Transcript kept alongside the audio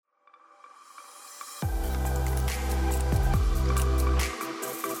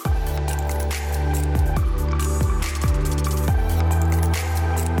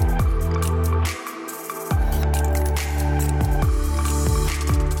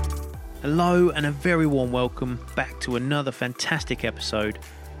Hello and a very warm welcome back to another fantastic episode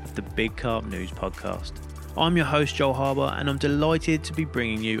of the Big Carp News Podcast. I'm your host Joel Harbour and I'm delighted to be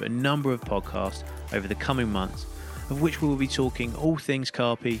bringing you a number of podcasts over the coming months, of which we will be talking all things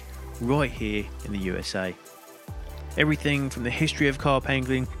carpy right here in the USA. Everything from the history of carp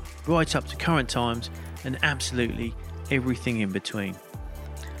angling right up to current times and absolutely everything in between.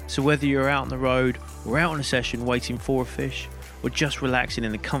 So whether you're out on the road or out on a session waiting for a fish, or just relaxing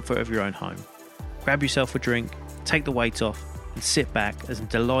in the comfort of your own home, grab yourself a drink, take the weight off, and sit back as I'm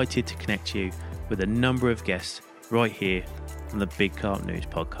delighted to connect you with a number of guests right here on the Big Carp News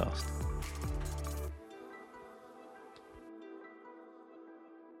Podcast.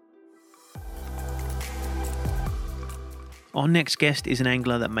 Our next guest is an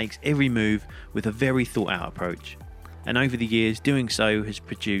angler that makes every move with a very thought out approach, and over the years doing so has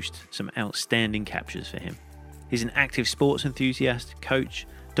produced some outstanding captures for him. He's an active sports enthusiast, coach,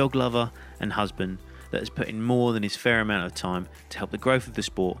 dog lover and husband that has put in more than his fair amount of time to help the growth of the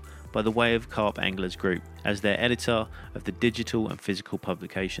sport by the way of Carp Anglers Group as their editor of the digital and physical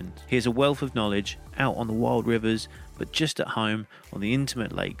publications. He has a wealth of knowledge out on the wild rivers, but just at home on the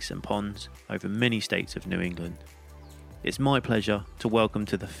intimate lakes and ponds over many states of New England. It's my pleasure to welcome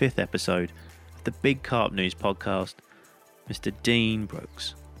to the 5th episode of the Big Carp News Podcast, Mr. Dean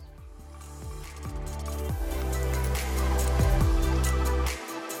Brookes.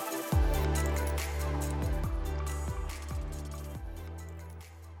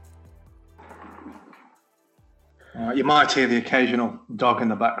 You might hear the occasional dog in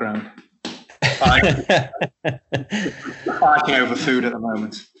the background. Fighting over food at the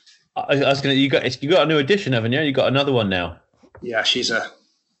moment. I was gonna. You got a new addition, haven't you? You got another one now. Yeah,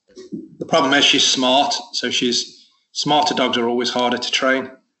 the problem is she's smart. So smarter dogs are always harder to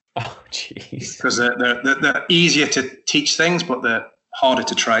train. Oh, jeez. Because they're easier to teach things, but they're harder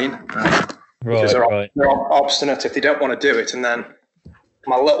to train. Right. They're obstinate if they don't want to do it. And then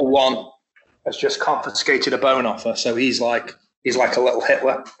my little one has just confiscated a bone off her, so he's like a little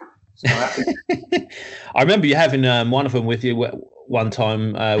Hitler. So I remember you having one of them with you one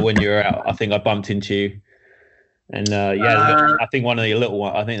time when you were out. I think I bumped into you, and I think one of the little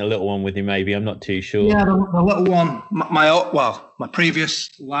one. I think the little one with you, maybe. I'm not too sure. Yeah, the little one. My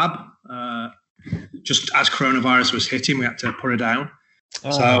previous lab. Just as coronavirus was hitting, we had to put her down.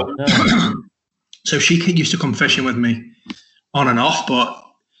 So she used to come fishing with me on and off, but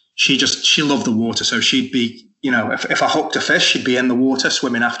she loved the water. So she'd be, if I hooked a fish, she'd be in the water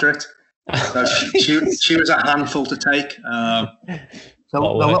swimming after it. So she was a handful to take. The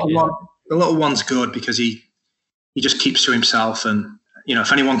little one's good because he just keeps to himself. And,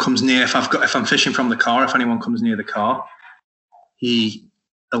 if anyone comes near, if I'm fishing from the car, if anyone comes near the car, he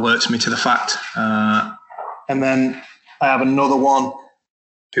alerts me to the fact. And then I have another one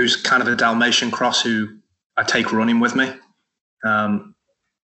who's kind of a Dalmatian cross who I take running with me.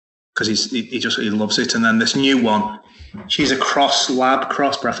 Because he loves it. And then this new one, she's a lab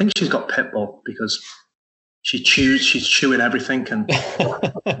cross, but I think she's got pit bull because she's chewing everything. And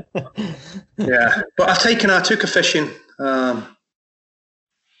yeah, but I took her fishing. I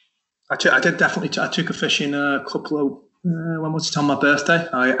took her fishing a couple of, when was it, on my birthday?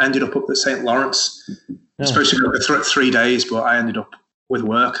 I ended up at St. Lawrence. I was supposed to go for 3 days, but I ended up with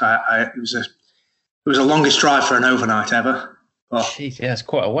work. It was the longest drive for an overnight ever. Oh. Jeez, yeah, it's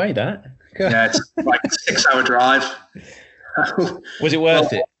quite a way, that. Yeah, it's like a 6-hour drive. Was it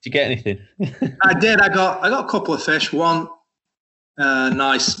worth it? Did you get anything? I did. I got a couple of fish. One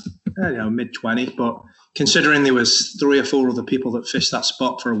nice, mid-20, but considering there was 3 or 4 other people that fished that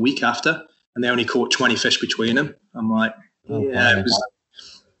spot for a week after, and they only caught 20 fish between them, I'm like, it was.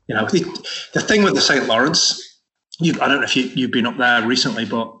 The thing with the St. Lawrence, I don't know if you've been up there recently,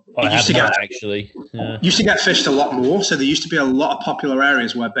 but used to get fished a lot more. So there used to be a lot of popular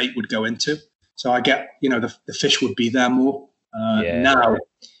areas where bait would go into. So I get, the fish would be there more. Now,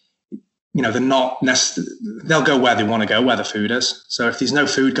 they're not necessarily, they'll go where they want to go, where the food is. So if there's no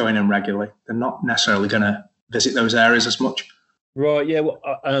food going in regularly, they're not necessarily going to visit those areas as much. Right. Yeah.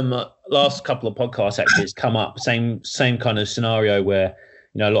 Well, last couple of podcasts actually has come up, same kind of scenario where,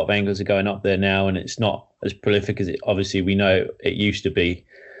 a lot of anglers are going up there now and it's not as prolific as it obviously we know it used to be.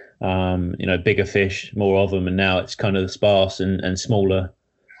 Bigger fish, more of them, and now it's kind of sparse and smaller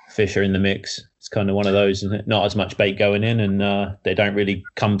fish are in the mix. It's kind of one of those, isn't it? Not as much bait going in, and they don't really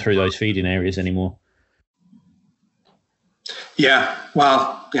come through those feeding areas anymore. Yeah,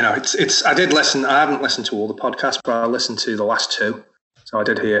 well, it's. I did listen. I haven't listened to all the podcasts, but I listened to the last 2, so I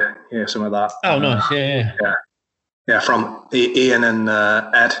did hear some of that. Oh, nice, yeah. From Ian and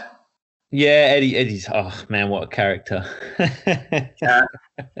Ed. Yeah, Eddie's. Oh man, what a character!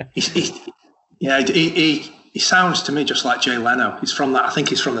 Yeah, he sounds to me just like Jay Leno. He's from that. I think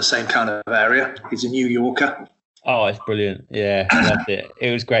he's from the same kind of area. He's a New Yorker. Oh, it's brilliant. Yeah, I loved it.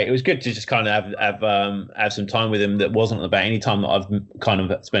 It was great. It was good to just kind of have some time with him that wasn't about any time that I've kind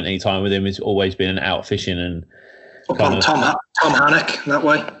of spent any time with him. It's always been out fishing and Tom Hannock that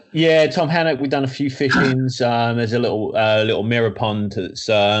way. Yeah, Tom Hannock. We've done a few fishings. There's a little mirror pond that's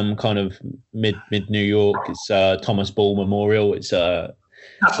kind of mid New York. It's Thomas Ball Memorial. It's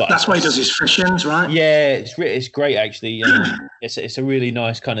that's where he does his fishings, right? Yeah, it's great actually. It's a really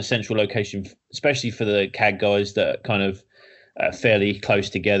nice kind of central location, especially for the CAG guys that are kind of fairly close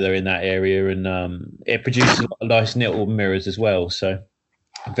together in that area, and it produces a lot of nice little mirrors as well. So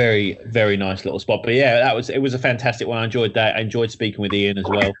very, very nice little spot. But yeah, it was a fantastic one. I enjoyed that. I enjoyed speaking with Ian as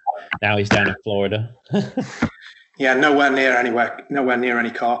well. Now he's down in Florida. Yeah, nowhere near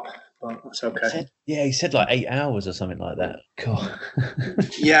any carp. But that's okay. He said like 8 hours or something like that. God.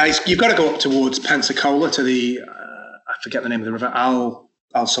 Yeah, you've got to go up towards Pensacola to the I forget the name of the river. Al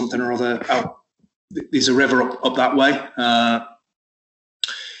something or other. There's a river up that way, kind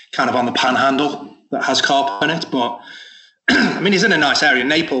of on the Panhandle that has carp in it. But I mean, he's in a nice area.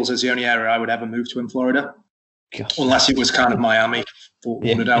 Naples is the only area I would ever move to in Florida, unless it was kind of Miami, Fort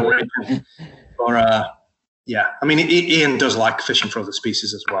Lauderdale, or. Yeah, I mean, Ian does like fishing for other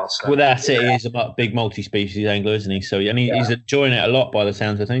species as well. So. Well, that's it. He's a big multi-species angler, isn't he? So, and he's enjoying it a lot by the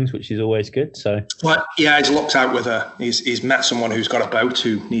sounds of things, which is always good. So, well, yeah, he's looked out with he's met someone who's got a boat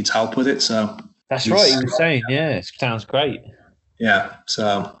who needs help with it. So that's right. He was saying, yeah, it sounds great. Yeah,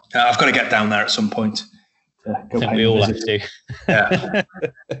 so I've got to get down there at some point. I think we all have to. Yeah.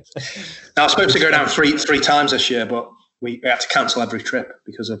 Now, I was supposed to go down three times this year, but we had to cancel every trip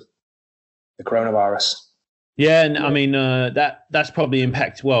because of the coronavirus. Yeah, and I mean that's probably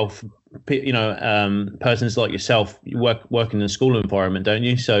impact persons like yourself. You work in a school environment, don't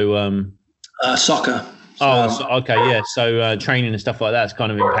you? So soccer. Okay, yeah. So training and stuff like that's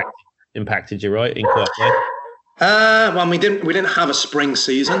kind of impacted you, right? In quite a way. Well, we didn't have a spring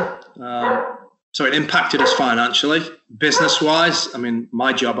season, so it impacted us financially, business wise. I mean,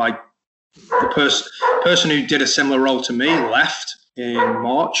 my job, the person who did a similar role to me left in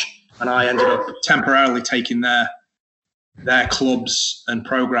March. And I ended up temporarily taking their clubs and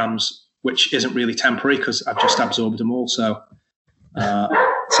programs, which isn't really temporary because I've just absorbed them all. So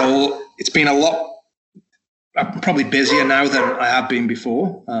it's been a lot. I'm probably busier now than I have been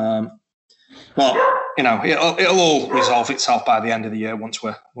before. But it'll all resolve itself by the end of the year once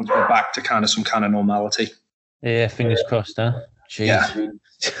we're back to kind of some kind of normality. Yeah, fingers crossed, huh? Jeez. Yeah.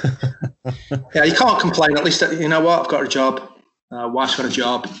 Yeah, you can't complain. At least you know what, I've got a job. Wife's got a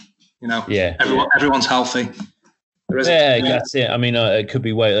job. Everyone's healthy. That's it. I mean, it could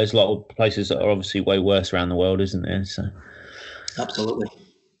be there's a lot of places that are obviously way worse around the world, isn't there? So, absolutely,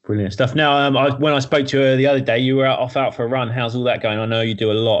 brilliant stuff. Now, when I spoke to you the other day, you were out for a run. How's all that going? I know you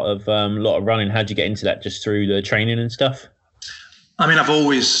do a lot of running. How'd you get into that? Just through the training and stuff? I mean, I've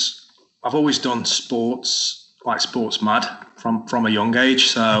always done sports, like sports mad from a young age.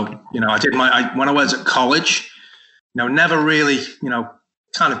 So I did when I was at college. Never really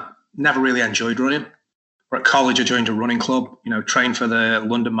never really enjoyed running. But at college, I joined a running club, trained for the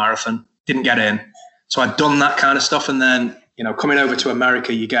London Marathon, didn't get in. So I'd done that kind of stuff. And then, coming over to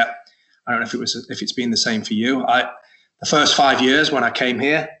America, you get, I don't know if it's been the same for you. The first 5 years when I came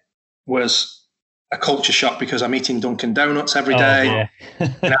here was a culture shock because I'm eating Dunkin' Donuts every day,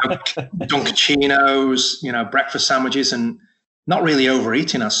 Dunkachinos, breakfast sandwiches, and not really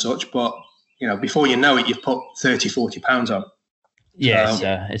overeating as such. But, before you know it, you've put 30, 40 pounds on.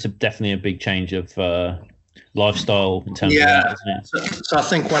 Yeah, it's definitely a big change of lifestyle in terms of that, isn't it? So I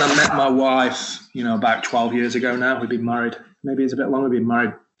think when I met my wife, about 12 years ago now, we've been married. Maybe it's a bit longer. We've been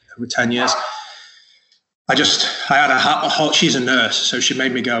married over 10 years. I had she's a nurse, so she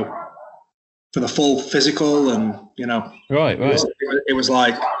made me go for the full physical, and right. It was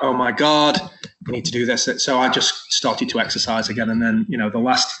like, oh my God, I need to do this. So I just started to exercise again, and then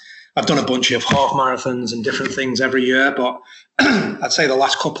I've done a bunch of half marathons and different things every year, but I'd say the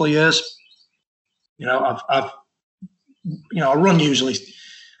last couple of years, I run usually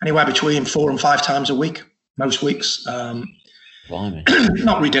anywhere between 4 and 5 times a week, most weeks.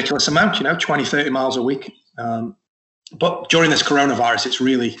 Not ridiculous amount, 20, 30 miles a week. But during this coronavirus, it's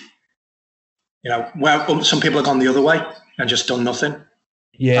really, where some people have gone the other way and just done nothing.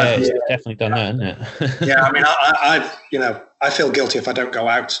 Yeah, it's definitely done that, isn't it? Yeah, I mean, I feel guilty if I don't go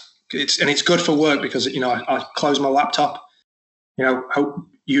out. It's good for work because, I close my laptop,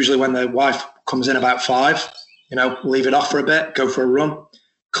 usually when the wife comes in about 5, leave it off for a bit, go for a run,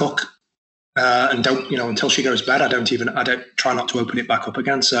 cook, and don't, until she goes to bed, I don't try not to open it back up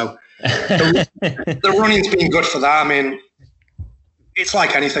again. So the running's been good for that. I mean, it's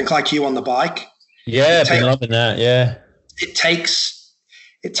like anything, like you on the bike. Yeah, I've been loving that. Yeah. It takes,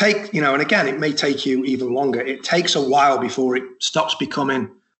 and again, it may take you even longer. It takes a while before it stops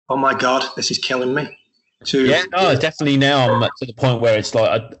becoming, oh my God, this is killing me. Definitely now I'm to the point where it's like,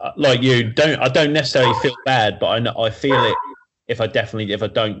 I don't necessarily feel bad, but I feel it if I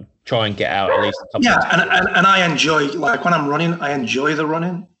don't try and get out at least a couple of times. And I enjoy, like when I'm running, I enjoy the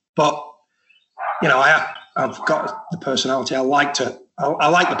running, but I've got the personality. I like the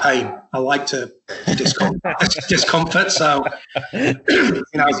pain. I like the discomfort. So,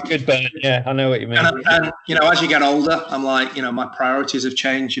 it's a good burn. Yeah, I know what you mean. And as you get older, I'm like, my priorities have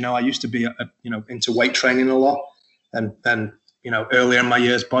changed. I used to be, into weight training a lot, and then, earlier in my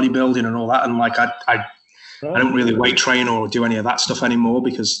years, bodybuilding and all that. And like, I don't really weight train or do any of that stuff anymore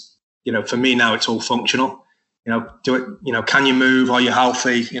because, for me now it's all functional. Do it. Can you move? Are you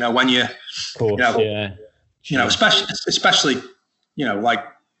healthy? When you, especially,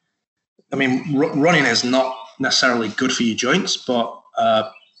 running is not necessarily good for your joints, but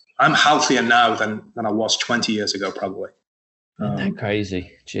I'm healthier now than I was 20 years ago, probably. Isn't that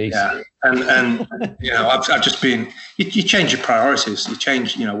crazy? Jeez. Yeah. And I've just been, you change your priorities. You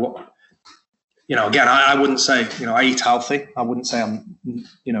change, what, again, I wouldn't say, I eat healthy. I wouldn't say I'm,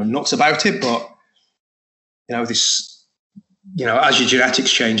 nuts about it, but, this, as your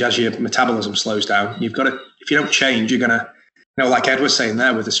genetics change, as your metabolism slows down, you've got to, if you don't change, you're going to, like Ed was saying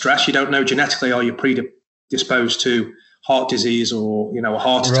there with the stress, you don't know genetically, are you predisposed to heart disease or, a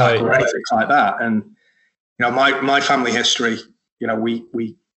heart attack or anything like that. And, my family history,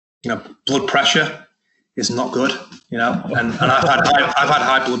 we blood pressure is not good, and I've had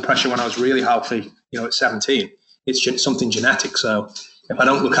high blood pressure when I was really healthy, at 17. It's something genetic. So if I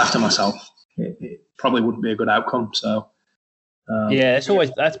don't look after myself, it probably wouldn't be a good outcome. So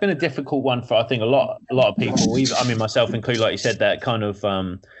that's been a difficult one for I think a lot of people. Even myself included, like you said, that kind of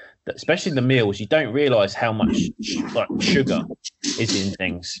especially the meals. You don't realise how much like sugar is in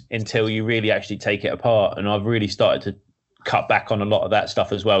things until you really actually take it apart. And I've really started to cut back on a lot of that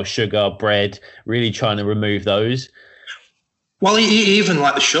stuff as well. Sugar, bread, really trying to remove those. Well, even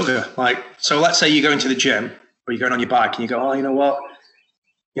like the sugar, so let's say you go into the gym or you're going on your bike and you go, oh, you know what?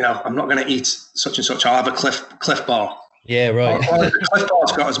 I'm not going to eat such and such. I'll have a Cliff Bar. Yeah, right. Well, Cliff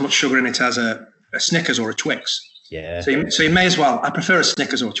Bar's got as much sugar in it as a Snickers or a Twix. Yeah. So you may as well. I prefer a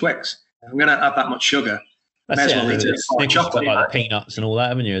Snickers or a Twix. If I'm going to have that much sugar, I may as well eat it. Chocolate, like the peanuts and all that,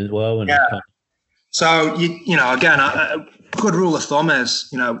 haven't you, as well? And So again, a good rule of thumb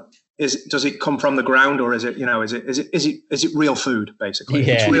is, does it come from the ground or is it, is it real food basically?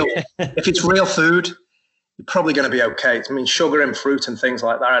 Yeah. If it's real food, you're probably going to be okay. I mean, sugar and fruit and things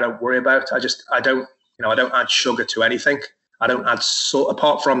like that, I don't worry about. I don't add sugar to anything. I don't add salt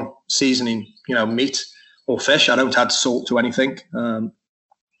apart from seasoning, meat or fish. I don't add salt to anything.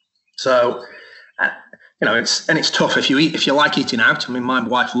 It's tough if you like eating out. I mean, my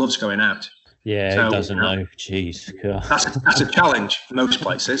wife loves going out. Yeah, so, who doesn't know? Jeez, that's a challenge in most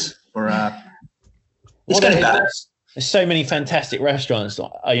places. But it's getting better. There's so many fantastic restaurants,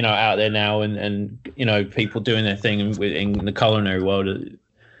 out there now, and people doing their thing in the culinary world.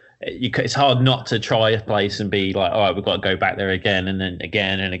 It's hard not to try a place and be like, all right, we've got to go back there again, and then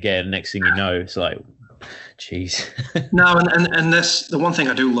again and again. Next thing you know, it's like, jeez. No, and the one thing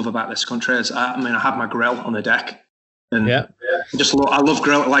I do love about this country is, I have my grill on the deck. And I love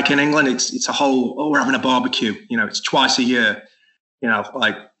grill. Like in England, it's a whole, we're having a barbecue. It's twice a year.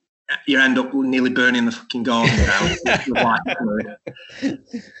 Like you end up nearly burning the fucking garden down.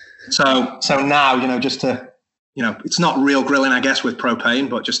 So now, just to, it's not real grilling, I guess, with propane,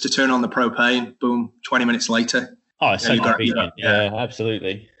 but just to turn on the propane, boom, 20 minutes later. Oh, it's so convenient. Yeah,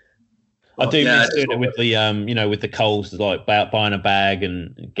 absolutely. I do miss doing it with the, with the coals, like buying a bag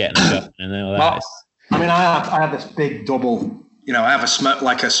and getting stuff and all that. Well, I have this big double, I have a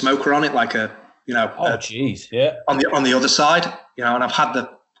smoker on it, like a, oh, geez, yeah. On the other side, and I've had the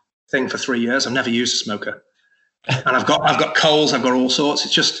thing for 3 years. I've never used a smoker, and I've got coals, I've got all sorts.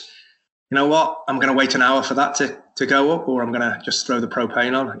 It's just, you know what? I'm going to wait an hour for that to go up, or I'm going to just throw the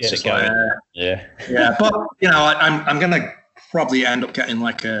propane on. It's just like, yeah. But I'm going to probably end up getting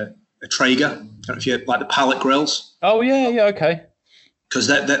like a Traeger. I don't know if you like the pallet grills. Oh yeah, okay. Because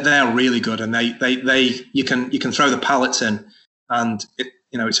they're really good, and you can throw the pallets in, and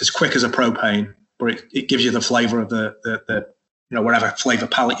it's as quick as a propane, but it gives you the flavour of the whatever flavour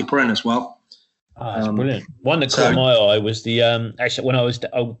pallet you put in as well. Oh, that's brilliant. One that caught my eye was the actually when I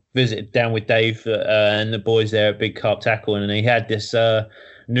visited down with Dave and the boys there at Big Carp Tackle, and he had this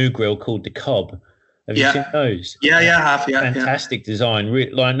new grill called the Cob. Have you Yeah. seen those? Yeah, I have. Yeah, Fantastic design,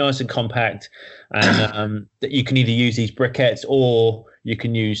 like nice and compact, and that you can either use these briquettes or you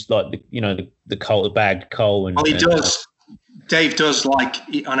can use like the coal, the bagged coal. And he does. Dave does like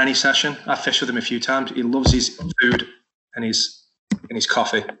eat on any session. I've fished with him a few times. He loves his food and his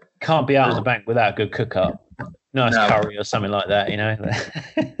coffee. Can't be out on the bank without a good cook up. Nice curry or something like that,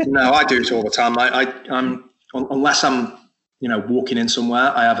 No, I do it all the time. I'm unless I'm walking in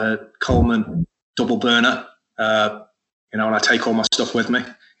somewhere, I have a Coleman double burner, and I take all my stuff with me.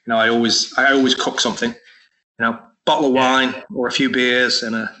 I always cook something, bottle of wine or a few beers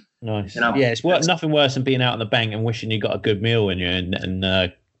and a nice. It's nothing worse than being out on the bank and wishing you got a good meal in you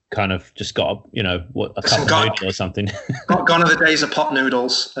and kind of just got a cup of noodle or something. Gone are the days of pot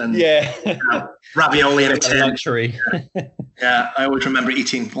noodles and ravioli in a tin. Luxury. Yeah, I always remember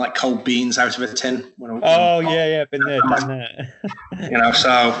eating like cold beans out of a tin. Been there, done that.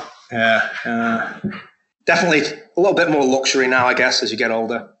 So definitely a little bit more luxury now, I guess, as you get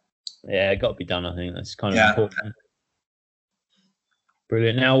older. Yeah, got to be done. I think that's kind of important.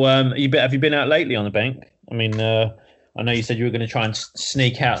 Brilliant. Now, have you been out lately on the bank? I mean, I know you said you were going to try and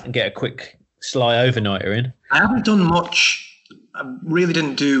sneak out and get a quick sly overnighter in. I haven't done much. I really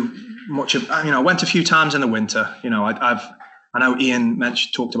didn't do much of. I went a few times in the winter. I know Ian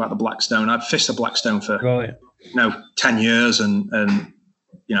talked about the Blackstone. I've fished the Blackstone for 10 years, and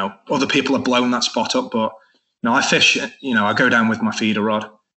other people have blown that spot up. But I fish. I go down with my feeder rod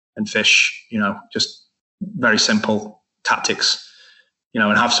and fish. Just very simple tactics.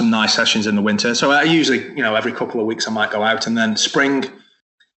 And have some nice sessions in the winter. So I usually, every couple of weeks I might go out, and then spring,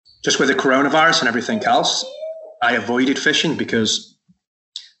 just with the coronavirus and everything else, I avoided fishing because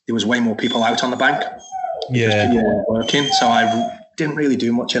there was way more people out on the bank. Yeah. Working. So I didn't really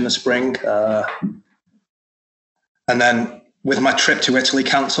do much in the spring. And then with my trip to Italy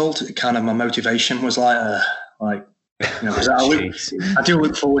cancelled, kind of my motivation was because I do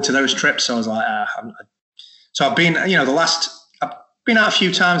look forward to those trips. So I was like, so I've been, been out a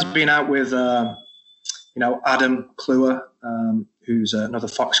few times. Been out with, Adam Kluwer, who's another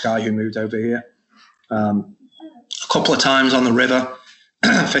Fox guy who moved over here. A couple of times on the river,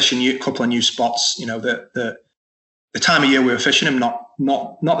 fishing a couple of new spots. The time of year we were fishing them,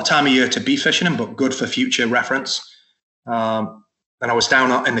 not the time of year to be fishing them, but good for future reference. And I was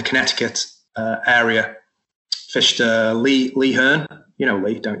down in the Connecticut area, fished Lee Hearn. You know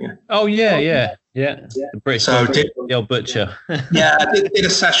Lee, don't you? Oh yeah. The British, the old butcher. I did a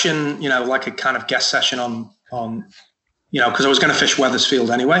session, like a kind of guest session on because I was going to fish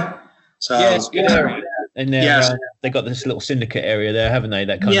Wethersfield anyway. So it's good area. And they got this little syndicate area there, haven't they?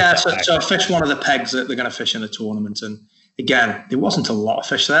 That kind of so I fished one of the pegs that they're going to fish in the tournament, and again, there wasn't a lot of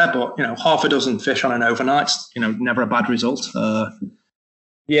fish there, but half a dozen fish on an overnight, never a bad result.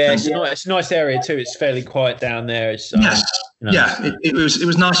 It's a nice area too. It's fairly quiet down there. It's it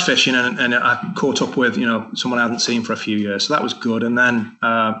was nice fishing, and I caught up with someone I hadn't seen for a few years, so that was good. And then,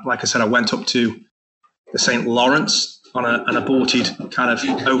 like I said, I went up to the St. Lawrence on an aborted kind of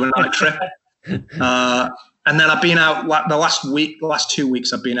overnight trip, and then I've been out the last 2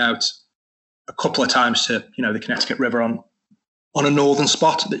 weeks. I've been out a couple of times to the Connecticut River on a northern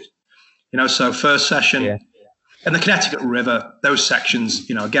spot. So first session. And the Connecticut River, those sections,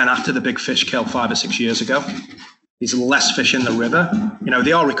 again, after the big fish kill 5 or 6 years ago, there's less fish in the river.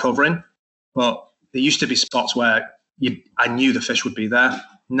 They are recovering, but there used to be spots where I knew the fish would be there.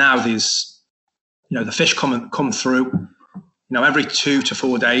 Now there's, the fish come through. Every 2 to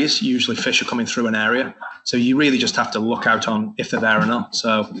 4 days, usually fish are coming through an area. So you really just have to look out on if they're there or not.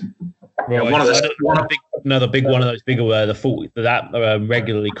 So another big one of those bigger the 40 that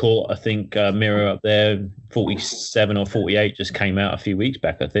regularly caught, I think mirror up there 47 or 48 just came out a few weeks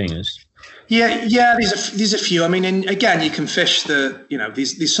back, I think. There's a few. I mean, again, you can fish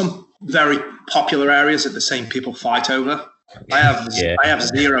there's some very popular areas that the same people fight over. I have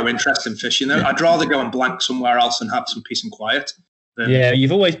zero interest in fishing though. I'd rather go and blank somewhere else and have some peace and quiet.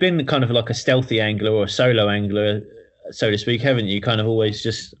 You've always been kind of like a stealthy angler or a solo angler, so to speak, haven't you? Kind of always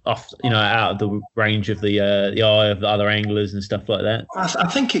just off, out of the range of the eye of the other anglers and stuff like that. I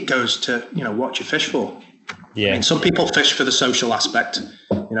think it goes to what you fish for. Yeah. I mean, some people fish for the social aspect.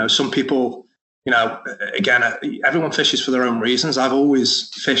 Some people, again, everyone fishes for their own reasons. I've always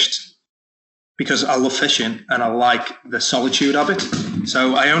fished because I love fishing and I like the solitude of it.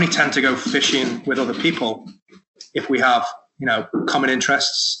 So I only tend to go fishing with other people if we have, common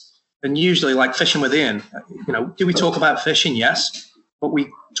interests. And usually, like fishing with Ian, do we talk about fishing? Yes, but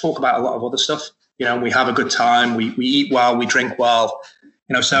we talk about a lot of other stuff. And we have a good time. We eat well, we drink well.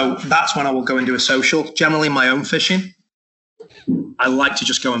 So that's when I will go and do a social. Generally, my own fishing. I like to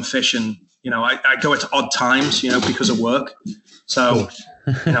just go and fish, and I go at odd times, because of work. So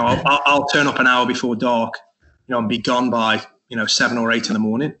I'll turn up an hour before dark, and be gone by 7 or 8 in the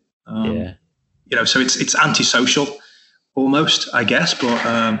morning. So it's antisocial almost, I guess, but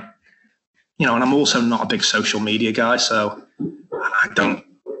and I'm also not a big social media guy, so I don't,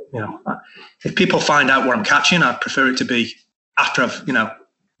 if people find out where I'm catching, I prefer it to be after I've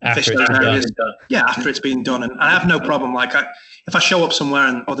fished those areas. Yeah, after it's been done, and I have no problem. Like if I show up somewhere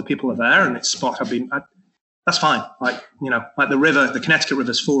and other people are there and it's spot that's fine. Like the river, the Connecticut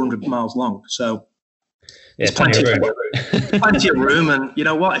River is 400 miles long, so there's plenty of room. And you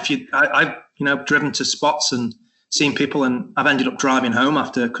know what? I've driven to spots and seen people, and I've ended up driving home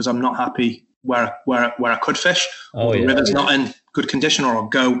after because I'm not happy where I could fish, or the river's not in good condition, or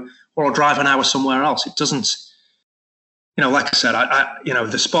I'll drive an hour somewhere else. It doesn't, like I said,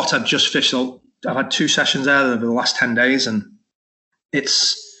 the spot I've just fished, I've had 2 sessions there over the last 10 days, and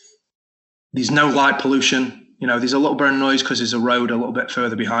there's no light pollution. There's a little bit of noise because there's a road a little bit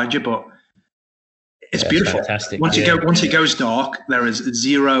further behind you, but it's beautiful. Fantastic. Once it goes dark, there is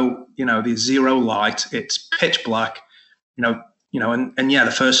zero, there's zero light. It's pitch black, and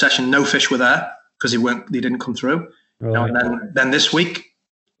the first session, no fish were there because they didn't come through. Right. And then this week,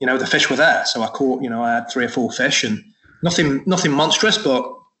 the fish were there. So I caught, I had 3 or 4 fish, and nothing monstrous, but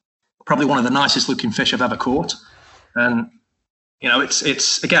probably one of the nicest looking fish I've ever caught. And,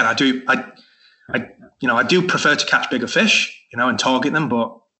 it's again, I do prefer to catch bigger fish, and target them,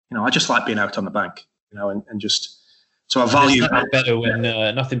 but, I just like being out on the bank, and just, so I value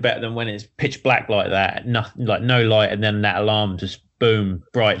nothing better than when it's pitch black like that, nothing, like no light, and then that alarm just boom,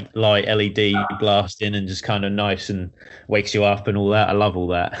 bright light LED blasting, and just kind of nice and wakes you up and all that. I love all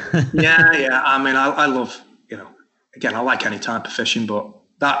that. yeah. I mean, I love, again, I like any type of fishing, but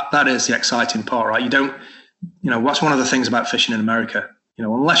that is the exciting part, right? You don't, what's one of the things about fishing in America,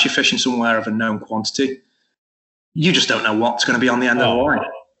 unless you're fishing somewhere of a known quantity, you just don't know what's going to be on the end of the line.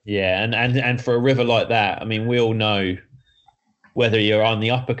 Yeah, and for a river like that, I mean, we all know whether you're on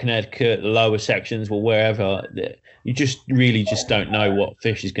the upper Connecticut, the lower sections, or wherever, you just really don't know what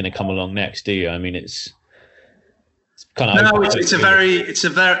fish is going to come along next, do you? I mean, it's kind of it's a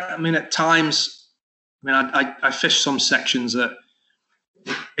very. I mean, at times, I fish some sections that,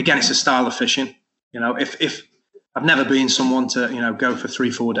 again, it's a style of fishing. If I've never been someone to go for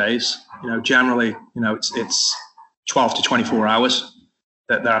 3-4 days. Generally, it's 12 to 24 hours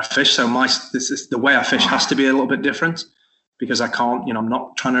that I fish. So the way I fish has to be a little bit different, because I can't, I'm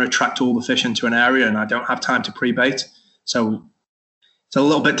not trying to attract all the fish into an area, and I don't have time to pre-bait. So it's a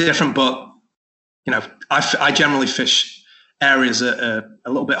little bit different, but, I generally fish areas that are a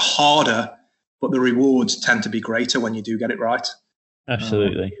little bit harder, but the rewards tend to be greater when you do get it right.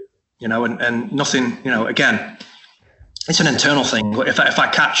 Absolutely. And nothing, again, it's an internal thing. If I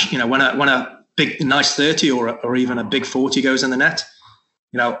catch, when a big, nice 30 or even a big 40 goes in the net,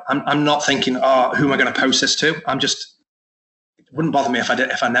 I'm not thinking, who am I going to post this to? It wouldn't bother me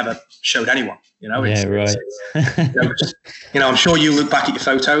if I never showed anyone, Yeah, right. I'm sure you look back at your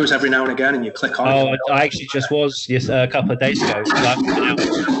photos every now and again and you click on it. I actually just was a couple of days ago.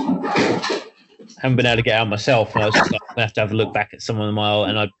 Haven't been able to get out myself, and I was just like, I have to have a look back at some of them,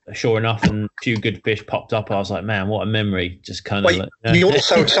 and sure enough, and a few good fish popped up. I was like, man, what a memory! Just kind of. You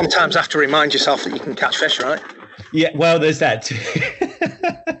also sometimes have to remind yourself that you can catch fish, right? Yeah, well, there's that too.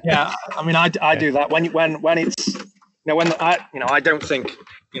 Yeah, I mean, I do that when it's I don't think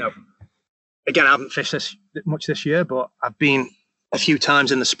again, I haven't fished this much this year, but I've been a few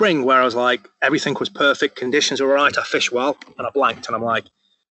times in the spring where I was like, everything was perfect, conditions were right, I fished well, and I blanked, and I'm like,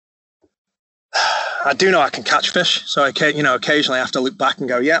 I do know I can catch fish, so I can, occasionally I have to look back and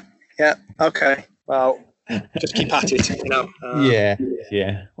go, yeah, okay, well, just keep at it,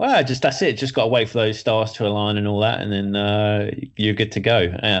 Yeah. Well, that's it. Just got to wait for those stars to align and all that, and then you're good to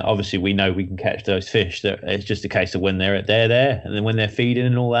go. Obviously, we know we can catch those fish. It's just a case of when they're there, and then when they're feeding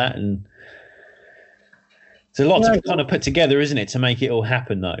and all that, and it's a lot to kind of put together, isn't it, to make it all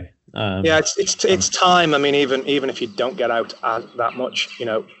happen, though. It's time. I mean, even if you don't get out that much,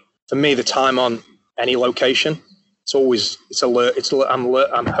 for me, the time on any location, I'm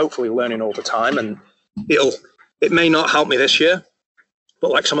hopefully learning all the time, and it may not help me this year,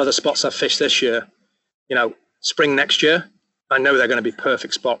 but like some of the spots I've fished this year, spring next year, I know they're going to be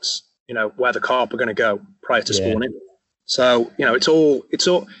perfect spots, where the carp are going to go prior to spawning. So, it's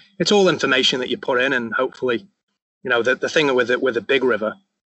all information that you put in, and hopefully, the thing with a big river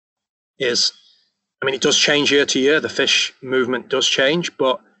is, I mean, it does change year to year. The fish movement does change,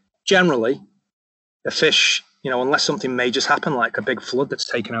 but generally the fish, unless something major's happen, like a big flood that's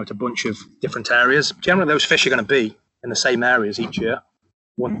taken out a bunch of different areas, generally those fish are going to be in the same areas each year.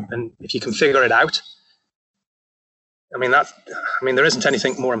 And if you can figure it out, there isn't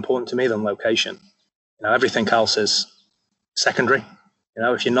anything more important to me than location. Everything else is secondary.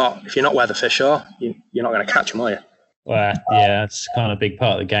 If you're not where the fish are, you're not going to catch them, are you? Well, yeah, that's kind of a big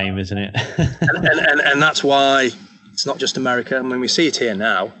part of the game, isn't it? and that's why it's not just America. I mean, we see it here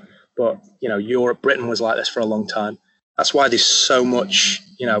now, but Europe, Britain was like this for a long time. That's why there's so much,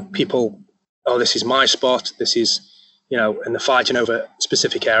 people, oh, this is my spot. This is, and they're fighting over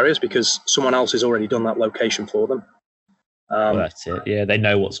specific areas because someone else has already done that location for them. Well, that's it. Yeah, they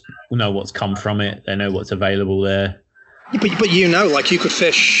know what's come from it. They know what's available there. Yeah, but like you could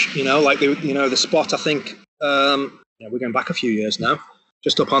fish, the spot. I think we're going back a few years now,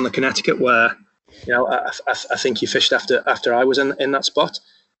 just up on the Connecticut, where I think you fished after I was in that spot.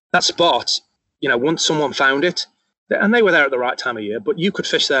 That spot, once someone found it, and they were there at the right time of year, but you could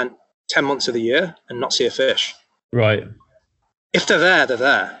fish there 10 months of the year and not see a fish. Right. If they're there, they're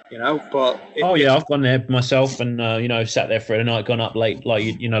there, But I've gone there myself, and sat there for a night, gone up late, like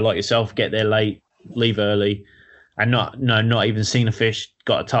like yourself, get there late, leave early, and not even seen a fish,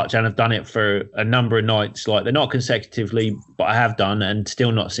 got a touch, and I've done it for a number of nights. Like they're not consecutively, but I have done, and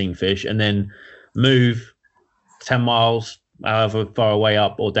still not seen fish, and then move 10 miles, however far away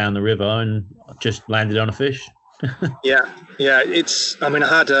up or down the river, and just landed on a fish. Yeah. It's. I mean,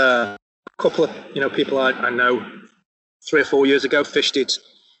 I had a couple of people I know 3 or 4 years ago fished it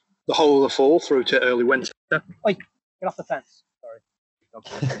the whole of the fall through to early winter. Oi, get off the fence. Sorry.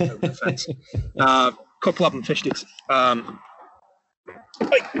 Over the fence. A couple of them fished it.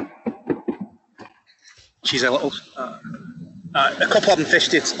 She's a little. A couple of them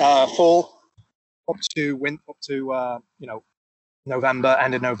fished it fall up to November,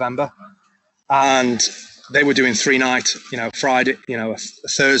 end of November, and they were doing 3 nights. Friday, a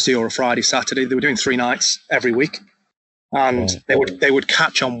Thursday or a Friday, Saturday. They were doing 3 nights every week. And they would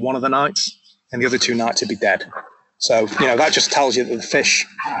catch on one of the nights, and the other 2 nights would be dead. So that just tells you that the fish,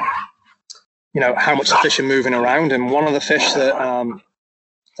 how much the fish are moving around. And one of the fish that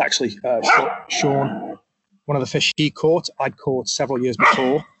it's actually Sean, one of the fish he caught, I'd caught several years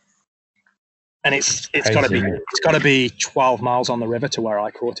before, and it's got to be 12 miles on the river to where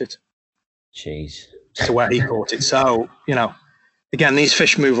I caught it. Jeez. To where he caught it. So again, these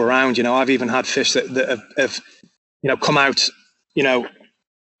fish move around. I've even had fish that have come out, in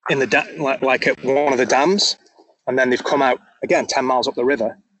the like at one of the dams, and then they've come out again 10 miles up the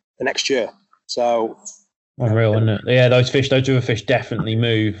river the next year. So unreal, isn't it? Yeah, those river fish definitely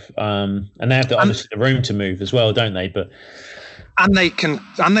move, and they have obviously the room to move as well, don't they? But they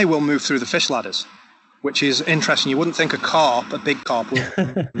will move through the fish ladders, which is interesting. You wouldn't think a big carp,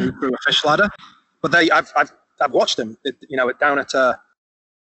 will move through a fish ladder, but I've watched them. Down at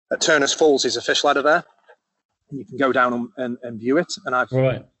Turner's Falls is a fish ladder there. And you can go down and view it.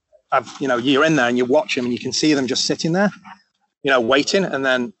 And you're in there and you watch them and you can see them just sitting there, waiting. And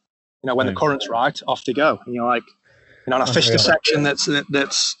then, when the current's right, off they go. And you're like, and I fished a section that's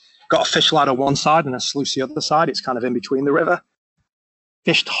got a fish ladder one side and a sluice the other side. It's kind of in between the river.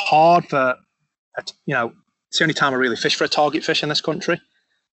 Fished hard for, it's the only time I really fished for a target fish in this country.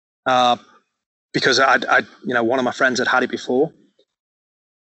 Because one of my friends had it before.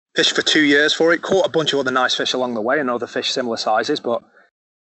 Fished for 2 years for it, caught a bunch of other nice fish along the way and other fish similar sizes, but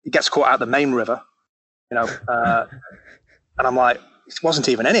it gets caught out the main river, and I'm like, it wasn't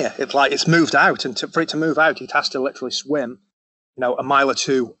even in here. It's like it's moved out, and for it to move out, it has to literally swim, a mile or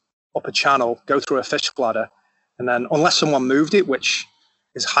 2 up a channel, go through a fish ladder, and then unless someone moved it, which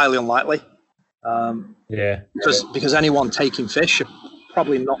is highly unlikely, because anyone taking fish are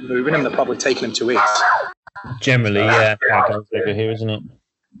probably not moving them; they're probably taking them to eat. Generally, that goes over here, isn't it?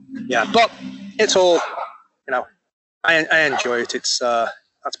 Yeah, but it's all, I enjoy it. It's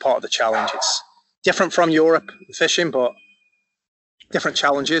that's part of the challenge. It's different from Europe fishing, but different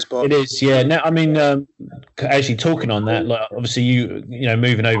challenges. But it is, yeah. Now, I mean, actually talking on that, like obviously you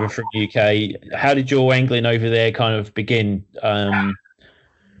moving over from the UK, how did your angling over there kind of begin? I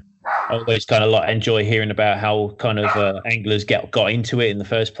always kind of like enjoy hearing about how kind of anglers got into it in the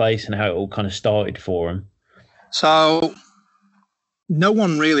first place and how it all kind of started for them. So. No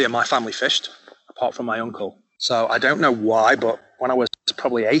one really in my family fished, apart from my uncle. So I don't know why, but when I was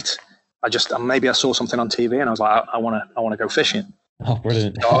probably 8, maybe I saw something on TV and I was like, I want to go fishing. Oh,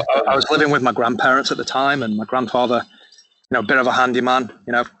 brilliant! So I was living with my grandparents at the time, and my grandfather, a bit of a handyman,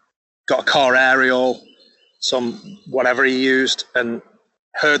 got a car aerial, some whatever he used, and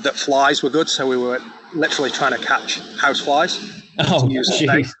heard that flies were good, so we were literally trying to catch house flies. Oh,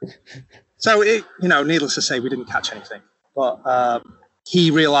 jeez! So needless to say, we didn't catch anything, but.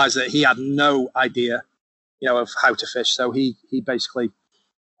 He realized that he had no idea of how to fish. So he basically,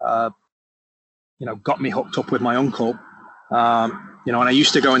 got me hooked up with my uncle, and I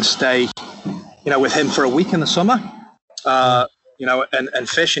used to go and stay, with him for a week in the summer, and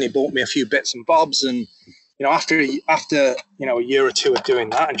fish, and he bought me a few bits and bobs. And, after a year or two of doing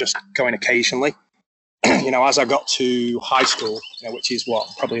that and just going occasionally, as I got to high school, which is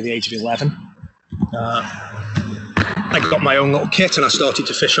probably the age of 11, I got my own little kit and I started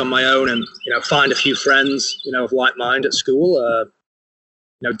to fish on my own and, find a few friends, of like mind at school.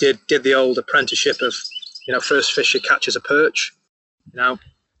 Did the old apprenticeship of, first fish you catch as a perch,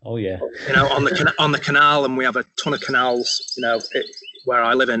 Oh yeah. On the canal, and we have a ton of canals, where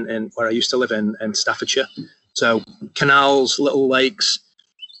I live where I used to live in Staffordshire. So canals, little lakes,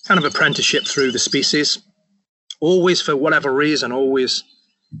 kind of apprenticeship through the species. Always, for whatever reason, always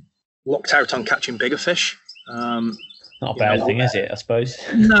looked out on catching bigger fish. Not a bad thing, is it? I suppose.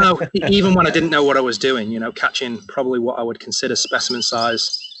 No, even when I didn't know what I was doing, catching probably what I would consider specimen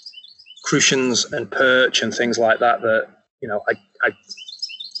size crucians and perch and things like that. That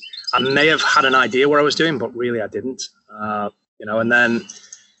I may have had an idea what I was doing, but really I didn't. And then,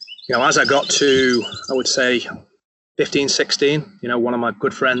 as I got to, I would say 15, 16, one of my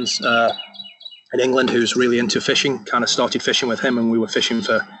good friends in England who's really into fishing, kind of started fishing with him, and we were fishing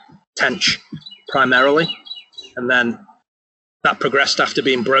for tench primarily. And then that progressed after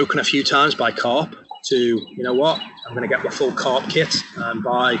being broken a few times by carp to, I'm going to get my full carp kit. And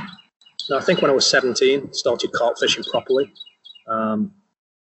I think when I was 17, started carp fishing properly. And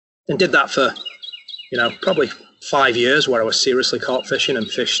did that for, probably 5 years where I was seriously carp fishing and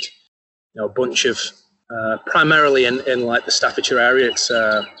fished, a bunch of, primarily in like the Staffordshire area.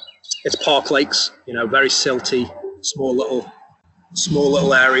 It's park lakes, very silty, small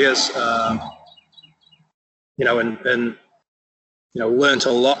little areas, and learned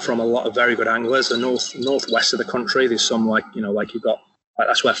a lot from a lot of very good anglers. The northwest of the country, there's some like you've got,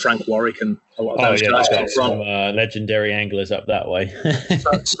 that's where Frank Warwick and a lot of those guys come from. Some legendary anglers up that way.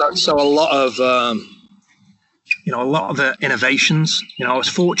 so a lot of the innovations. I was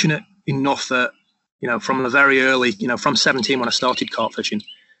fortunate enough that from the very early, from 17 when I started carp fishing,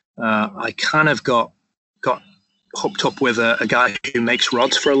 I kind of got hooked up with a guy who makes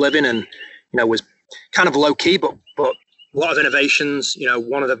rods for a living, and was kind of low key, but a lot of innovations.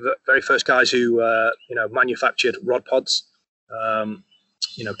 One of the very first guys who manufactured rod pods.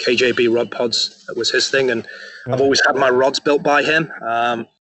 KJB rod pods, that was his thing, and I've always had my rods built by him. And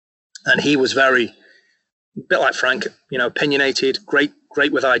he was a bit like Frank, opinionated, great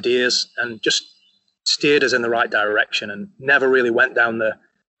with ideas, and just steered us in the right direction, and never really went down the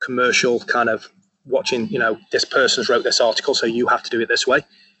commercial kind of watching, this person's wrote this article, so you have to do it this way.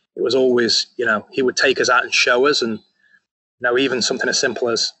 It was always, he would take us out and show us, and even something as simple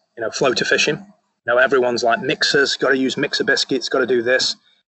as, floater fishing. Everyone's like mixers, got to use mixer biscuits, got to do this.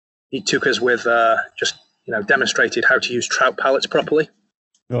 He took us with demonstrated how to use trout pallets properly.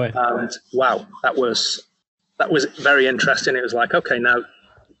 Right. And wow, that was very interesting. It was like, okay, now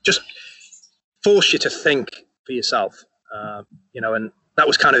just force you to think for yourself, and that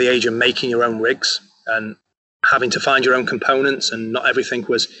was kind of the age of making your own rigs and having to find your own components, and not everything it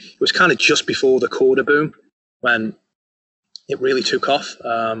was kind of just before the Corda boom when it really took off.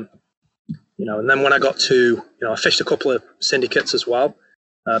 And then when I got to, I fished a couple of syndicates as well,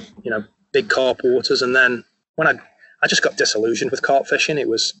 big carp waters. And then when I just got disillusioned with carp fishing. It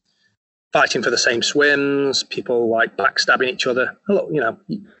was fighting for the same swims, people like backstabbing each other.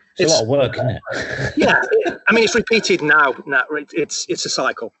 It's a lot of work, isn't it? Yeah. I mean, it's repeated now. It's a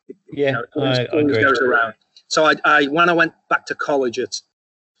cycle. Yeah, it always goes around. So I when I went back to college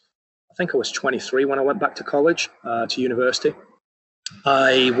I think I was 23 when I went back to college, to university.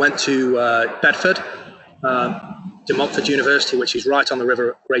 I went to Bedford, De Montfort University, which is right on the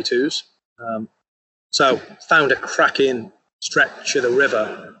River Great Ouse. So found a cracking stretch of the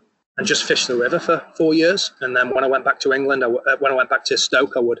river and just fished the river for 4 years. And then when I went back to England, when I went back to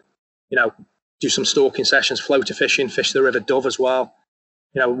Stoke, I would, do some stalking sessions, floater fishing, fish the River Dove as well.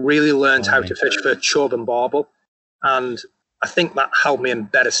 Really learned how to fish for chub and barbel. And I think that held me in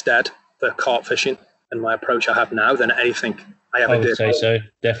better stead for carp fishing and my approach I have now than anything I ever did. I would say so,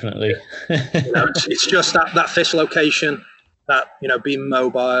 definitely. It's just that fish location, that, being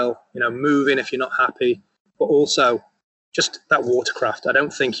mobile, moving if you're not happy, but also just that watercraft. I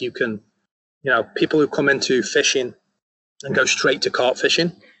don't think you can, people who come into fishing and go straight to carp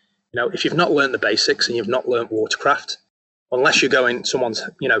fishing, if you've not learned the basics and you've not learned watercraft, unless you're going, someone's,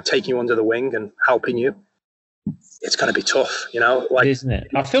 taking you under the wing and helping you, it's going to be tough, isn't it?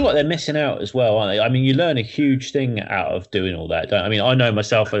 I feel like they're missing out as well, aren't they? I mean, you learn a huge thing out of doing all that. I mean, I know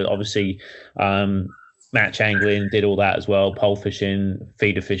myself, obviously, match angling, did all that as well, pole fishing,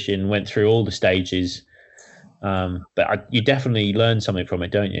 feeder fishing, went through all the stages. But you definitely learn something from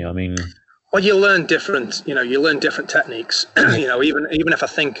it, don't you? I mean, well, you learn different techniques. Even if I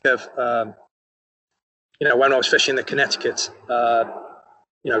think of, when I was fishing the Connecticut, down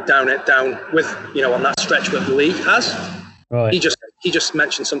with, on that stretch where Lee has, right. He just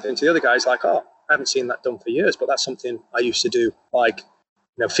mentioned something to the other guys like, oh, I haven't seen that done for years, but that's something I used to do, like,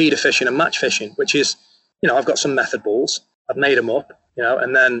 feeder fishing and match fishing, which is, I've got some method balls, I've made them up,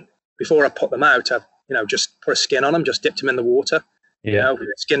 and then before I put them out, I've, just put a skin on them, just dipped them in the water,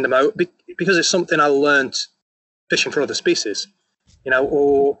 skinned them out, because it's something I learned fishing for other species,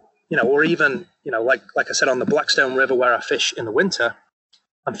 or even, like I said, on the Blackstone River where I fish in the winter,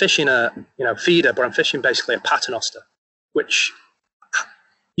 I'm fishing a, feeder, but I'm fishing basically a paternoster, which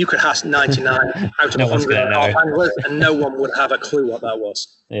you could ask 99 out of 100 carp anglers, and no one would have a clue what that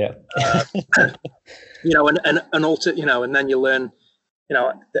was. Yeah. And also, and then you learn,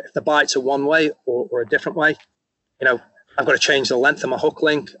 if the bites are one way or a different way, I've got to change the length of my hook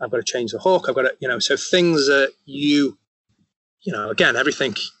link. I've got to change the hook. I've got to, so things that again,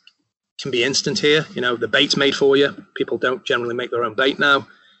 everything can be instant here. The bait's made for you. People don't generally make their own bait now.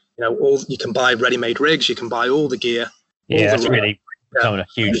 You can buy ready-made rigs. You can buy all the gear. Yeah, that's really becoming a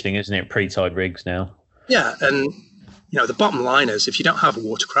huge thing, isn't it? Pre-tied rigs now. Yeah, and the bottom line is, if you don't have a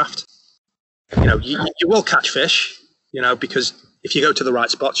watercraft, you will catch fish, because if you go to the right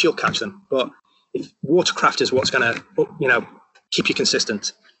spots, you'll catch them. But if watercraft is what's going to, keep you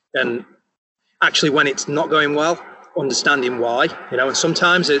consistent. And actually, when it's not going well, understanding why, and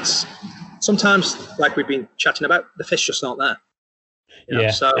sometimes like we've been chatting about, the fish just aren't there.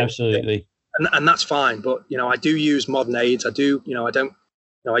 Yeah, so, absolutely. And that's fine. But, I do use modern aids. I do, I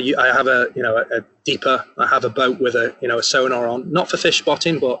have a deeper, I have a boat with a sonar on, not for fish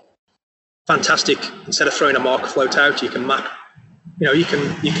spotting, but fantastic. Instead of throwing a marker float out, you can map, you can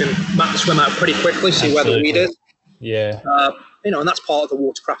map the swim out pretty quickly, see where the weed is. Yeah. And that's part of the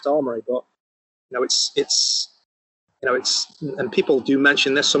watercraft armory, but, it's, and people do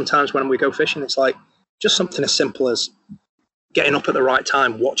mention this sometimes when we go fishing. It's like just something as simple as getting up at the right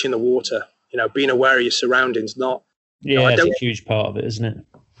time, watching the water, being aware of your surroundings. Not, that's a huge part of it, isn't it?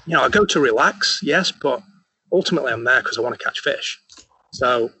 I go to relax, yes, but ultimately I'm there because I want to catch fish.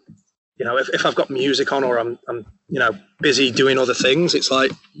 So, if I've got music on or I'm busy doing other things, it's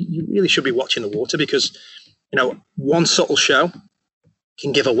like you really should be watching the water because, one subtle show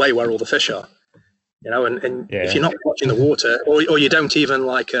can give away where all the fish are. If you're not watching the water, or you don't even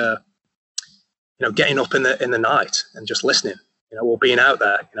like, getting up in the night and just listening, or being out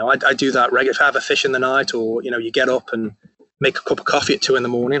there, I do that regularly. If I have a fish in the night, or you get up and make a cup of coffee at 2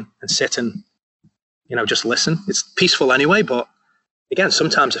 a.m. and sit and just listen. It's peaceful anyway, but again,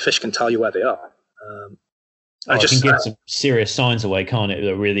 sometimes a fish can tell you where they are. It can give some serious signs away, can't it?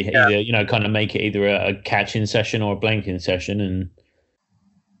 That really, either, kind of make it either a catching session or a blanking session, and.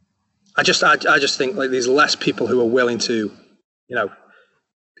 I just think like there's less people who are willing to,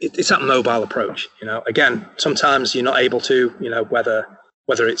 it's that mobile approach. Again, sometimes you're not able to, whether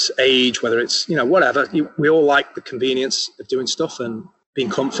it's age, whether it's whatever. We all like the convenience of doing stuff and being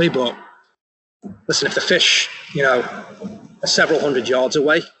comfy, but listen, if the fish, are several hundred yards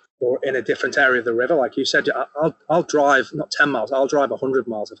away or in a different area of the river, like you said, I'll drive not 10 miles, I'll drive 100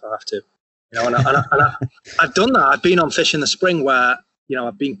 miles if I have to. And I've done that. I've been on fish in the spring where.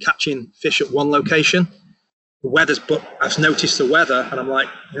 I've been catching fish at one location. But I've noticed the weather, and I'm like,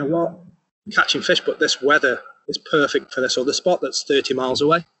 what? I'm catching fish, but this weather is perfect for this other spot that's 30 miles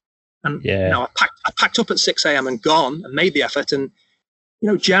away. And I packed up at 6 a.m. and gone and made the effort. And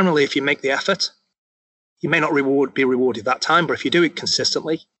generally, if you make the effort, you may not be rewarded that time, but if you do it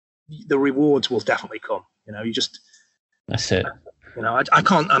consistently, the rewards will definitely come. That's it. I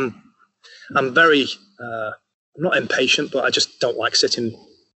can't. I'm very. I'm not impatient, but I just don't like sitting.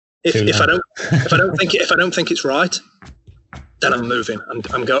 If I don't think it's right, then I'm moving. I'm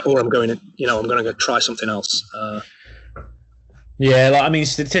going to go try something else.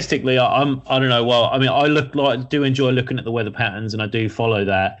 Statistically, I don't know. Well, I do enjoy looking at the weather patterns, and I do follow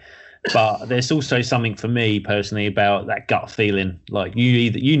that. But there's also something for me personally about that gut feeling. Like you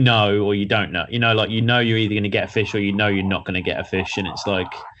either or you don't know. You're either going to get a fish or you're not going to get a fish, and it's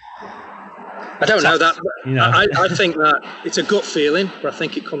like. I don't know that. I think that it's a gut feeling, but I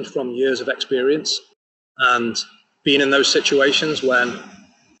think it comes from years of experience and being in those situations when,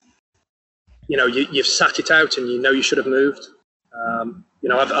 you've sat it out and you should have moved.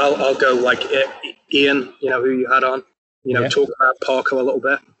 I'll go like Ian, who you had on, talk about Parko a little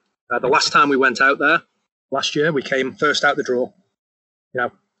bit. The last time we went out there last year, we came first out the draw,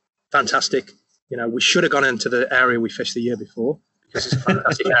 fantastic. we should have gone into the area we fished the year before because it's a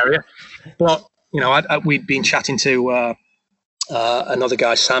fantastic area. But, we'd been chatting to another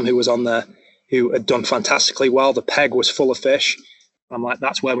guy, Sam, who was on there, who had done fantastically well. The peg was full of fish. I'm like,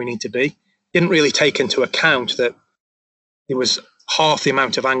 that's where we need to be. Didn't really take into account that there was half the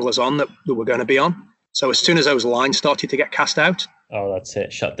amount of anglers on that were going to be on. So as soon as those lines started to get cast out, oh, that's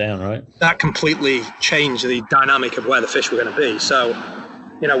it, shut down, right? That completely changed the dynamic of where the fish were going to be. So,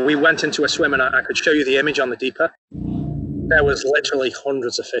 we went into a swim, and I could show you the image on the deeper. There was literally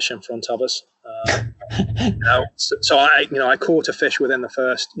hundreds of fish in front of us. So I caught a fish within the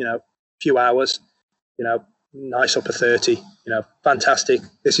first, few hours. Nice upper 30. Fantastic.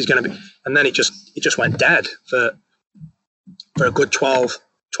 This is going to be, and then it just went dead for a good 12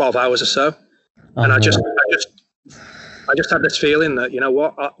 hours or so. And I just had this feeling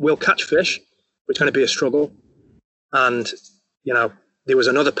that, we'll catch fish, but it's going to be a struggle. And, there was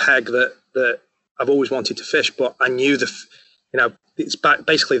another peg that I've always wanted to fish, but I knew it's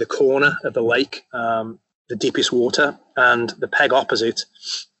basically the corner of the lake, the deepest water, and the peg opposite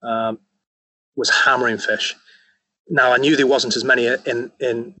was hammering fish. Now, I knew there wasn't as many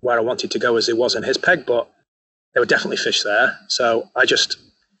in where I wanted to go as there was in his peg, but there were definitely fish there. So I just,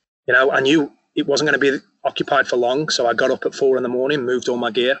 I knew it wasn't going to be occupied for long. So I got up at 4 a.m, moved all my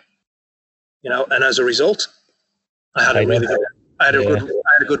gear, and as a result, I had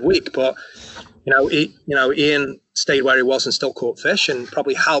a good week. But Ian stayed where he was and still caught fish, and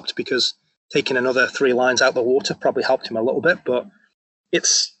probably helped because taking another 3 lines out the water probably helped him a little bit. But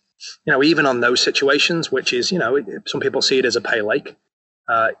it's, even on those situations, which is, some people see it as a pay lake,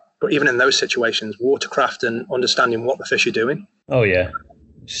 but even in those situations, watercraft and understanding what the fish are doing. Oh yeah,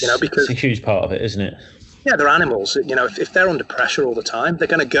 because it's a huge part of it, isn't it? Yeah, they're animals. If they're under pressure all the time, they're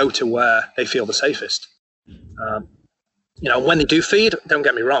going to go to where they feel the safest. When they do feed, don't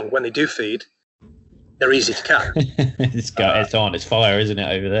get me wrong, when they do feed, they're easy to catch. It's on, it's fire, isn't it,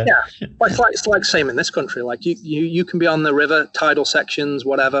 over there? Yeah, it's like same in this country. Like you can be on the river, tidal sections,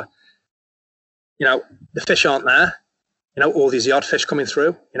 whatever. The fish aren't there. All these odd fish coming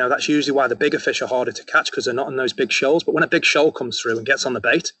through. That's usually why the bigger fish are harder to catch, because they're not in those big shoals. But when a big shoal comes through and gets on the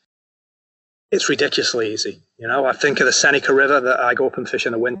bait, it's ridiculously easy. I think of the Seneca River that I go up and fish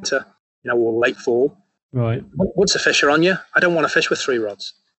in the winter, or late fall. Right. Once the fish are on you, I don't want to fish with 3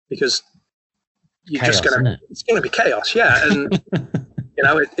 rods because you're chaos, it's going to be chaos. Yeah. And,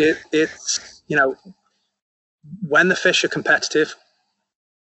 it's when the fish are competitive,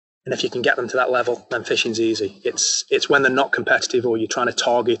 and if you can get them to that level, then fishing's easy. It's when they're not competitive, or you're trying to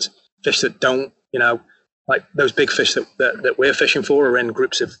target fish that don't, like those big fish that we're fishing for are in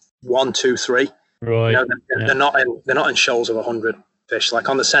groups of 1, 2, 3. Right. They're not in shoals of 100 fish. Like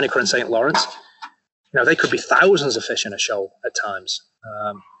on the Seneca and St. Lawrence, they could be thousands of fish in a shoal at times.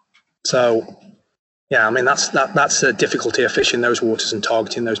 So, yeah, I mean that's the difficulty of fishing those waters and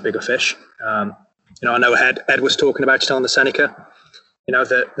targeting those bigger fish. I know Ed was talking about it on the Seneca.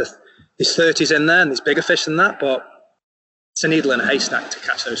 There's 30s in there and there's bigger fish than that, but it's a needle in a haystack to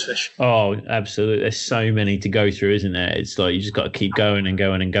catch those fish. Oh, absolutely. There's so many to go through, isn't there? It's like you just got to keep going and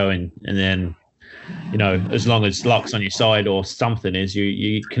going and going. And then, as long as luck's on your side or something is,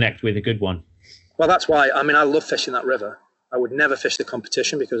 you connect with a good one. Well, that's why, I love fishing that river. I would never fish the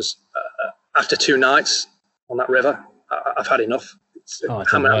competition because after 2 nights on that river, I've had enough.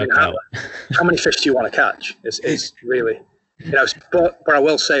 How many fish do you want to catch? It's really, but I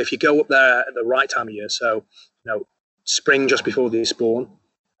will say, if you go up there at the right time of year, so, spring just before they spawn,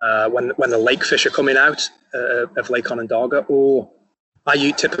 when the lake fish are coming out of Lake Onondaga, or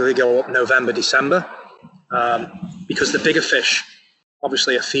I typically go up November, December, because the bigger fish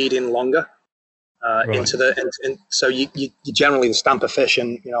obviously are feeding longer right. So you generally the stamper fish,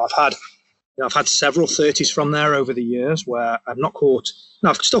 and I've had several 30s from there over the years where I've not caught. No,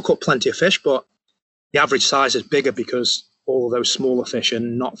 I've still caught plenty of fish, but the average size is bigger because all of those smaller fish are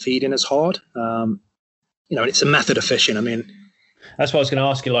not feeding as hard. It's a method of fishing. That's what I was going to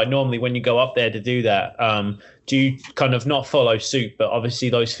ask you. Like, normally when you go up there to do that, do you kind of not follow suit? But obviously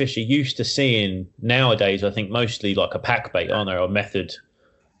those fish are used to seeing nowadays, I think mostly like a pack bait, aren't there, or method?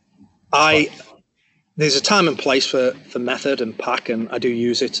 There's a time and place for method and pack, and I do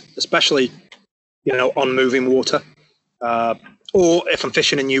use it, especially, on moving water, or if I'm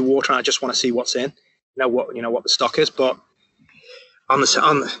fishing in new water and I just want to see what's in, what the stock is. But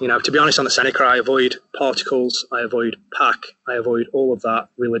to be honest, on the Seneca, I avoid particles, I avoid pack, I avoid all of that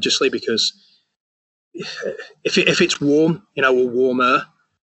religiously, because if it's warm, or warmer,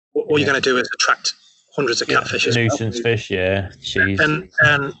 all you're going to do is attract hundreds of catfish as nuisance fish, yeah. Jeez.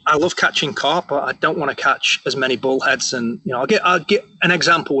 And I love catching carp, but I don't want to catch as many bullheads. And I'll get an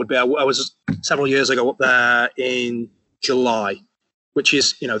example would be I was several years ago up there in July, which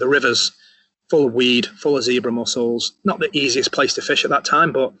is the river's full of weed, full of zebra mussels. Not the easiest place to fish at that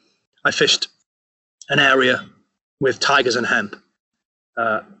time, but I fished an area with tigers and hemp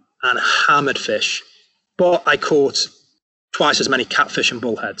and hammered fish, but I caught twice as many catfish and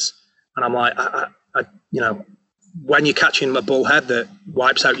bullheads. And I'm like, when you're catching a bullhead that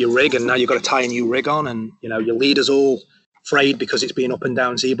wipes out your rig, and now you've got to tie a new rig on, and your leader's all frayed because it's been up and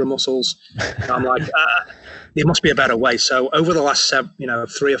down zebra mussels. And I'm like, there must be a better way. So over the last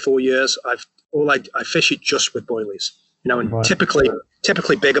 3 or 4 years, I fish it just with boilies, and right. typically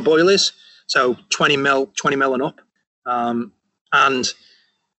bigger boilies, so 20 mil and up. And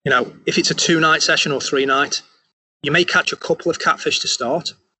if it's a 2-night session or 3-night, you may catch a couple of catfish to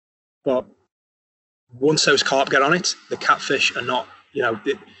start, but once those carp get on it, the catfish are not,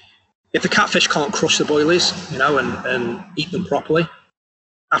 if the catfish can't crush the boilies, and eat them properly,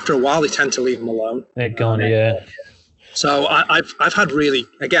 after a while they tend to leave them alone. They're gone, yeah. So I've had really,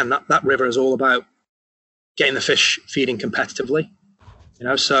 again, that river is all about getting the fish feeding competitively.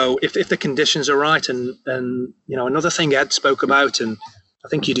 So if the conditions are right, and another thing Ed spoke about, and I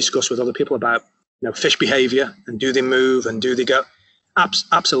think you discussed with other people about, fish behavior, and do they move and do they go?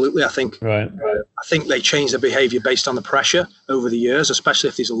 Absolutely, I think. Right. I think they change their behavior based on the pressure over the years, especially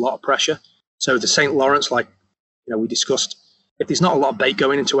if there's a lot of pressure. So the St. Lawrence, like we discussed, if there's not a lot of bait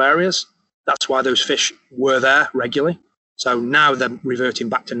going into areas, that's why those fish were there regularly. So now they're reverting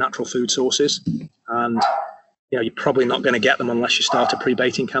back to natural food sources, and you're probably not going to get them unless you start a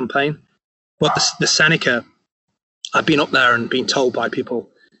pre-baiting campaign. But the Seneca, I've been up there and been told by people,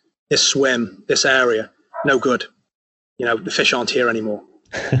 this area, no good. The fish aren't here anymore.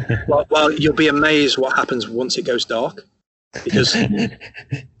 Well, you'll be amazed what happens once it goes dark, because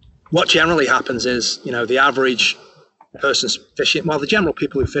what generally happens is, the average person's fishing, the general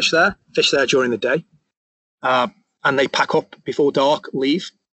people who fish there during the day, and they pack up before dark, leave.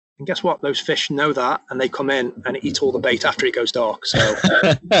 And guess what? Those fish know that, and they come in and eat all the bait after it goes dark. So,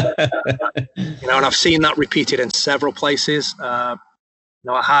 and I've seen that repeated in several places. I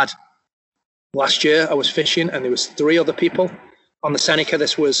had last year, I was fishing, and there was 3 other people on the Seneca.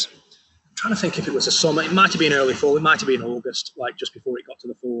 This was, I'm trying to think if it was a summer. It might have been early fall. It might have been August, like just before it got to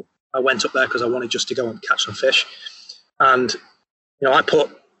the fall. I went up there because I wanted just to go and catch some fish. And, I put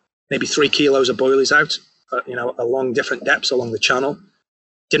maybe 3 kilos of boilies out, along different depths along the channel.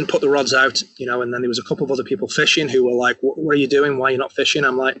 Didn't put the rods out, and then there was a couple of other people fishing who were like, what are you doing? Why are you not fishing?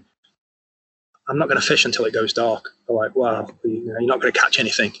 I'm like, I'm not going to fish until it goes dark. They're like, wow, you're not going to catch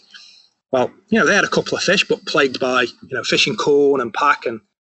anything. Well, they had a couple of fish, but plagued by, fishing corn and pack, and,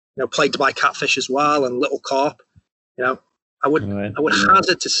 plagued by catfish as well, and little carp. I would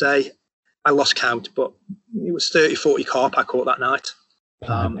hazard to say I lost count, but it was 30, 40 carp I caught that night.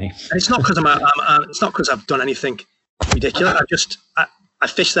 And it's not because it's not because I've done anything ridiculous. I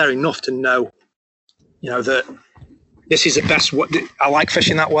fish there enough to know, that this is the best. I like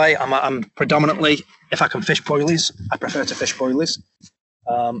fishing that way. I'm predominantly, if I can fish boilies, I prefer to fish boilies.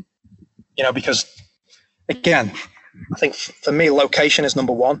 Because again, I think for me, location is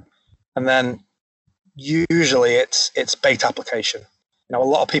number one, and then usually it's bait application. A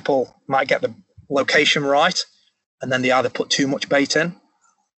lot of people might get the location right, and then they either put too much bait in,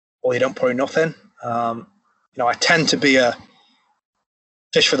 or they don't put enough in. I tend to be a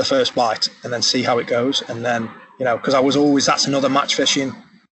fish for the first bite and then see how it goes. And then, because that's another match fishing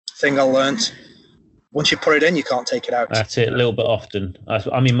thing I learned. Once you put it in, you can't take it out. That's it, a little bit often.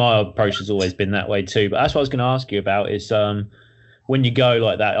 My approach has always been that way too. But that's what I was going to ask you about is when you go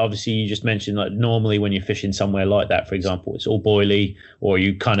like that, obviously you just mentioned like normally when you're fishing somewhere like that, for example, it's all boily, or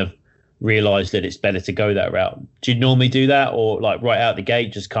you kind of realise that it's better to go that route. Do you normally do that, or like right out the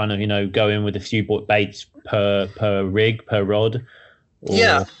gate, just kind of, go in with a few baits per rig, per rod? Or...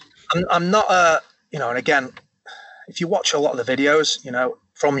 Yeah, I'm not, and again, if you watch a lot of the videos,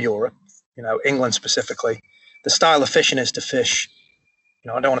 from Europe, England specifically, the style of fishing is to fish,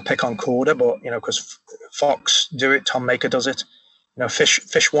 I don't want to pick on Corder, but, because Fox do it, Tom Maker does it,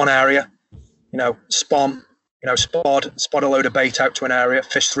 fish one area, spot a load of bait out to an area,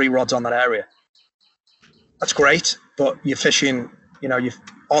 fish 3 rods on that area. That's great, but you're fishing, you've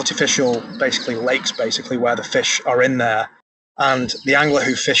artificial, basically lakes, where the fish are in there. And the angler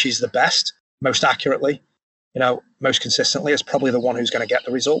who fishes the best, most accurately, most consistently, is probably the one who's going to get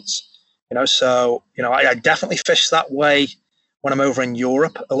the results. So, I definitely fish that way when I'm over in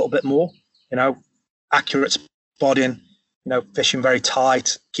Europe a little bit more, accurate spotting, fishing very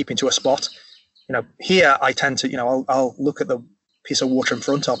tight, keeping to a spot. here I tend to, I'll look at the piece of water in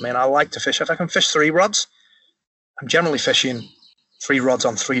front of me, and I like to fish. If I can fish 3 rods, I'm generally fishing 3 rods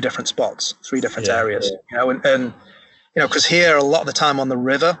on 3 different spots, 3 different areas, and because here a lot of the time on the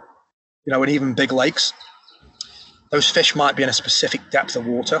river, and even big lakes, those fish might be in a specific depth of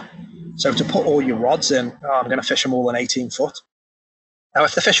water. So to put all your rods in, I'm going to fish them all in 18 foot. Now,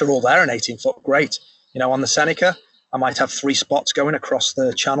 if the fish are all there in 18 foot, great. On the Seneca, I might have 3 spots going across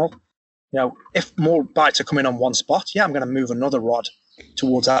the channel. If more bites are coming on one spot, I'm going to move another rod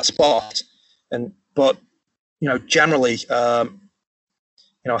towards that spot. But generally, I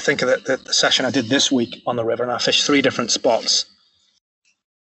think of the session I did this week on the river, and I fished 3 different spots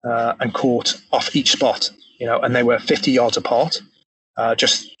and caught off each spot, and they were 50 yards apart.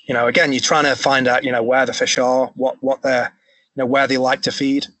 Again, you're trying to find out, where the fish are, what they're, where they like to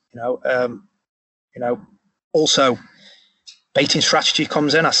feed, also baiting strategy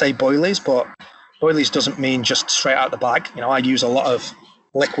comes in. I say boilies, but boilies doesn't mean just straight out the bag. I use a lot of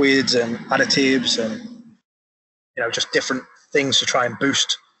liquids and additives and, just different things to try and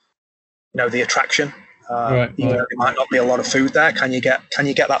boost, the attraction. Right. There might not be a lot of food there. Can you get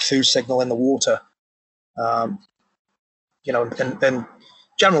that food signal in the water? And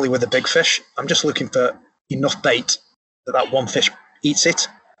generally with the big fish, I'm just looking for enough bait that one fish eats it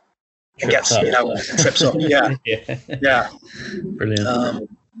and trips up. Yeah. Yeah. Brilliant.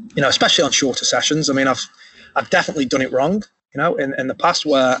 Especially on shorter sessions. I mean, I've definitely done it wrong, in the past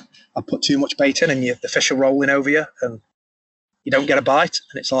where I put too much bait in and the fish are rolling over you and you don't get a bite.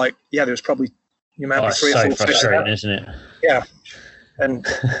 And it's like, there was probably, you remember 3 or 4 fish there, isn't it? Yeah. And,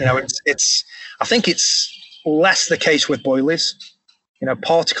 I think it's less the case with boilies.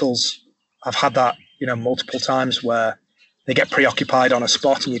 Particles, I've had that, multiple times where they get preoccupied on a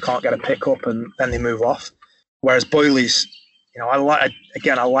spot and you can't get a pickup and then they move off. Whereas boilies, I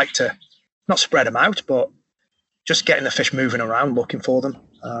like to not spread them out, but just getting the fish moving around, looking for them.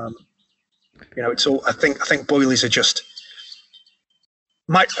 It's all, I think boilies are just,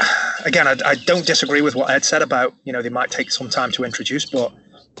 I don't disagree with what Ed said about, they might take some time to introduce, but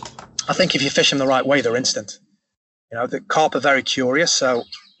I think if you fish them the right way, they're instant. The carp are very curious. So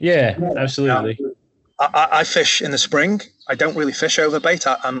yeah, absolutely. I fish in the spring. I don't really fish over bait.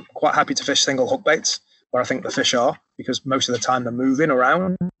 I'm quite happy to fish single hook baits where I think the fish are, because most of the time they're moving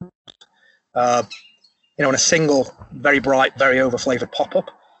around. In a single, very bright, very over-flavored pop-up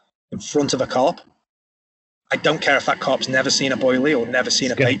in front of a carp, I don't care if that carp's never seen a boilie or never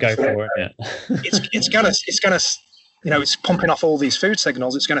seen a bait before. For it, yeah. it's gonna, it's pumping off all these food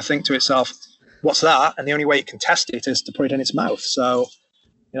signals. It's going to think to itself, what's that? And the only way it can test it is to put it in its mouth. So,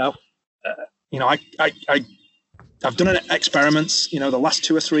 I've done experiments, the last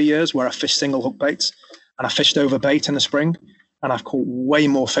 2 or 3 years where I fished single hook baits and I fished over bait in the spring, and I've caught way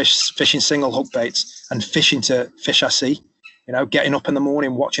more fish fishing single hook baits and fishing to fish I see, getting up in the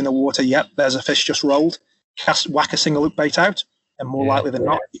morning, watching the water. Yep, there's a fish just rolled. Whack a single hook bait out, and more likely than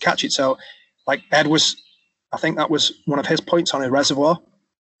not, you catch it. So, like Ed I think that was one of his points on his reservoir.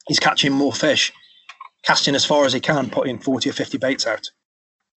 He's catching more fish, casting as far as he can, putting 40 or 50 baits out.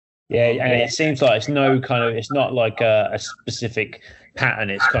 Yeah, and it seems like it's not like a specific pattern.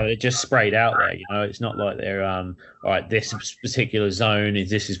 It's kind of just sprayed out there. It's not like they're all right, this particular zone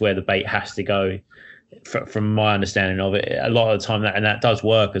this is where the bait has to go. From my understanding of it, a lot of the time that does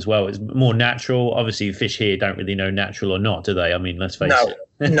work as well. It's more natural. Obviously, fish here don't really know natural or not, do they? I mean, let's face it.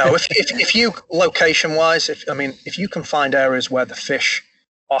 No. If you location wise, if you can find areas where the fish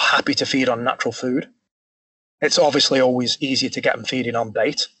are happy to feed on natural food, it's obviously always easier to get them feeding on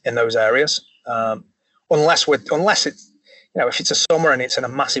bait in those areas. Unless it's if it's a summer and it's in a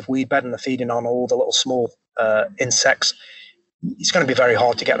massive weed bed and they're feeding on all the little small insects, it's going to be very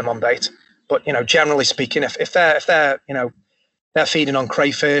hard to get them on bait. But generally speaking, if they're feeding on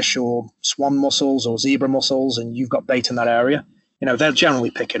crayfish or swan mussels or zebra mussels, and you've got bait in that area, they'll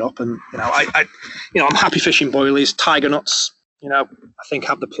generally pick it up. And I'm happy fishing boilies, tiger nuts. I think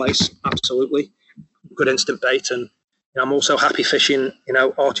have the place absolutely. Good instant bait, and I'm also happy fishing.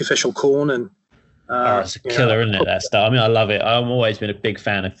 Artificial corn and. It's a killer, isn't it? That stuff. I mean, I love it. I've always been a big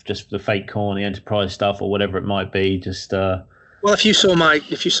fan of just the fake corn, the enterprise stuff, or whatever it might be. Just. Well, if you saw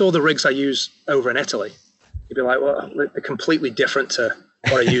the rigs I use over in Italy, you'd be like, well, they're completely different to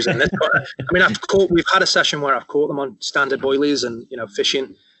what I use in this. But, we've had a session where I've caught them on standard boilies and,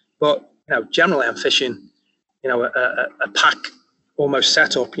 fishing, but, generally I'm fishing, a pack almost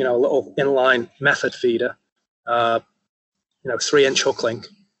set up, a little inline method feeder, 3-inch hook link,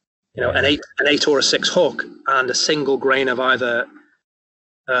 an 8 or a 6 hook and a single grain of either,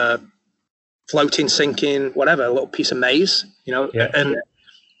 floating, sinking, whatever, a little piece of maize, and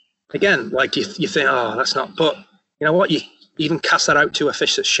again, like you think, oh, that's not. But you know what? You even cast that out to a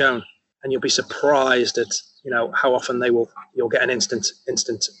fish that's shown, and you'll be surprised at how often you'll get an instant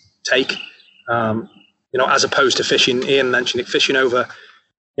take. As opposed to fishing. Ian mentioned it, fishing over.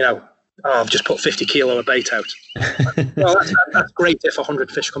 I've just put 50 kilo of bait out. Well, that's great if 100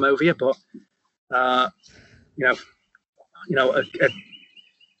 fish come over you, but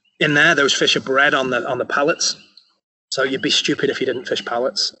in there, those fish are bred on the pallets. So you'd be stupid if you didn't fish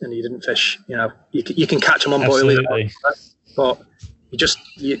pallets and you didn't fish. You can catch them on boilies, but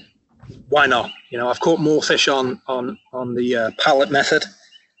why not? I've caught more fish on the pallet method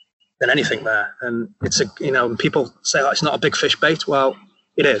than anything there, and it's people say, oh, it's not a big fish bait. Well,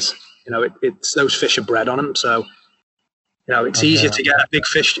 it is. It's those fish are bred on them, so it's easier to get a big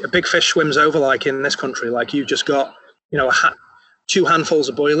fish. A big fish swims over, like in this country, like you've just got 2 handfuls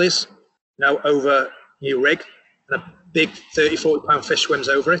of boilies, over your rig, and a big 30-40 pound fish swims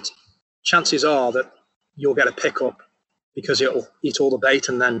over it. Chances are that you'll get a pickup because it'll eat all the bait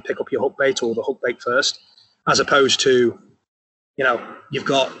and then pick up your hook bait or the hook bait first, as opposed to you've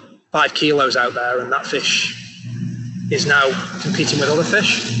got 5 kilos out there and that fish is now competing with other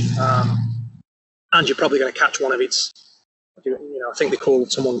fish, and you're probably going to catch one of its. I think they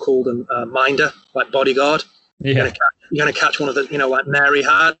called someone called a minder, like bodyguard. Yeah. You're going to catch one of the, like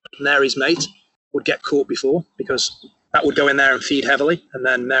Mary's mate would get caught before, because that would go in there and feed heavily, and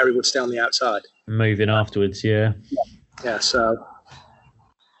then Mary would stay on the outside. Moving afterwards, yeah. Yeah, so.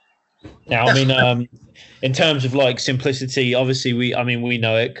 Now, I mean, in terms of like simplicity, obviously we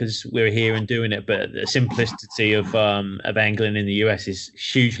know it because we're here and doing it, but the simplicity of angling in the US is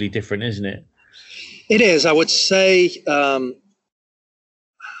hugely different, isn't it? It is. I would say, I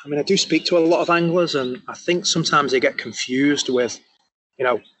do speak to a lot of anglers, and I think sometimes they get confused with,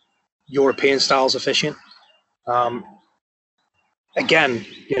 European styles of fishing. Again,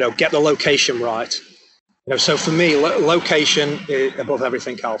 get the location right. So for me, location is above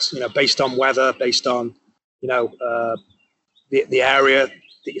everything else. Based on weather, based on the area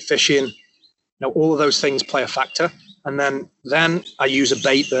that you're fishing. All of those things play a factor, and then I use a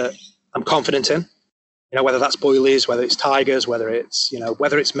bait that I'm confident in. Whether that's boilies, whether it's tigers, whether it's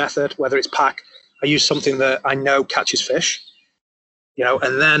method, whether it's pack. I use something that I know catches fish.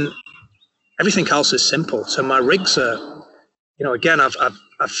 And then everything else is simple. So my rigs are, again,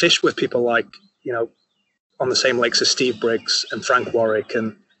 I've fished with people like, on the same lakes as Steve Briggs and Frank Warwick,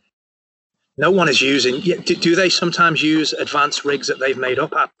 and no one is using. Do they sometimes use advanced rigs that they've made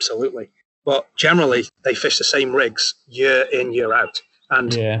up? Absolutely. But generally, they fish the same rigs year in, year out.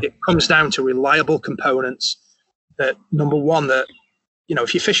 And it comes down to reliable components that, number one, that,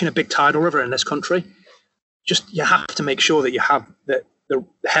 if you're fishing a big tidal river in this country, you have to make sure that you have the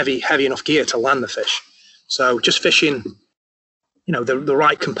heavy enough gear to land the fish. So just fishing, the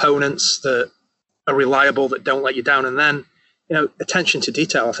right components that are reliable, that don't let you down. And then, attention to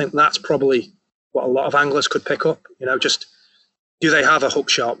detail. I think that's probably what a lot of anglers could pick up. Just, do they have a hook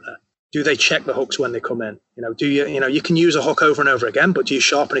sharpener? Do they check the hooks when they come in? Do you, you can use a hook over and over again, but do you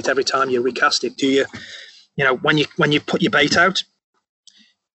sharpen it every time you recast it? Do you, when you put your bait out,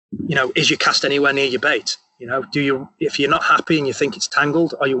 is your cast anywhere near your bait? Do you, if you're not happy and you think it's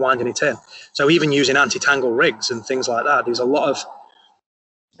tangled, are you winding it in? So even using anti-tangle rigs and things like that, there's a lot of,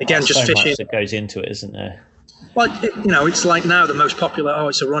 again, just fishing. Much that goes into it, isn't there? Well, it's like now the most popular,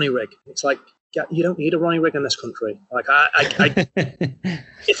 it's a Ronnie rig. It's like, you don't need a Ronnie rig in this country. Like I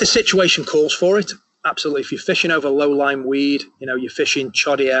if the situation calls for it, absolutely. If you're fishing over low line weed, you're fishing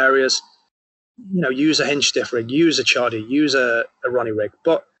choddy areas, use a hinge stiff rig, use a choddy, use a Ronnie rig.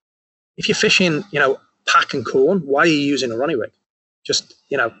 But if you're fishing, pack and corn, why are you using a Ronnie rig? Just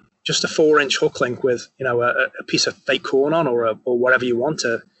a 4-inch hook link with, a piece of fake corn on, or whatever you want,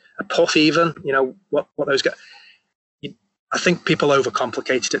 a puff even, what those guys. I think people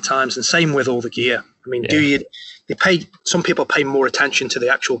overcomplicate it at times, and same with all the gear. Some people pay more attention to the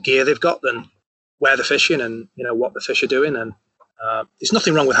actual gear they've got than where they're fishing and, what the fish are doing. And there's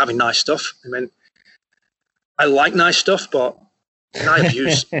nothing wrong with having nice stuff. I like nice stuff, but I have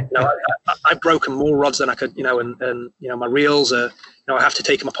used, I've broken more rods than I could, and my reels are, I have to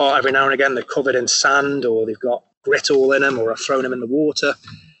take them apart every now and again. They're covered in sand, or they've got grit all in them, or I've thrown them in the water.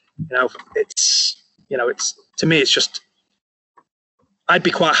 It's to me, it's just, I'd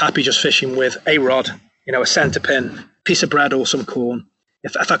be quite happy just fishing with a rod, a center pin, piece of bread, or some corn.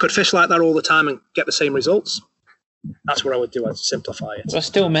 If I could fish like that all the time and get the same results, that's what I would do. I'd simplify it. It's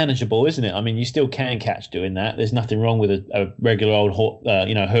still manageable, isn't it? You still can catch doing that. There's nothing wrong with a regular old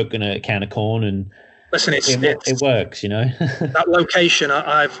hook and a can of corn. And listen, it works. That location,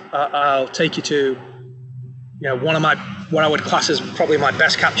 I'll take you to, one of what I would class as probably my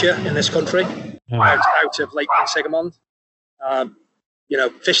best capture in this country, out of Lake Quinsigamond.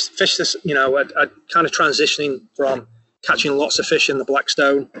 Fish this, I kind of transitioning from catching lots of fish in the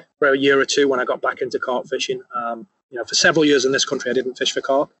Blackstone for a year or two when I got back into carp fishing. For several years in this country, I didn't fish for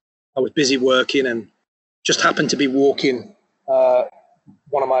carp. I was busy working and just happened to be walking I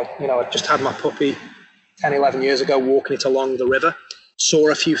just had my puppy 10, 11 years ago, walking it along the river, saw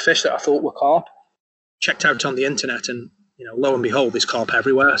a few fish that I thought were carp, checked out on the internet, and lo and behold, there's carp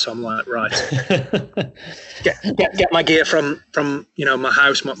everywhere. So I'm like, right, get my gear from my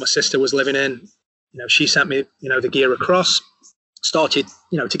house. My sister was living in. She sent me the gear across. Started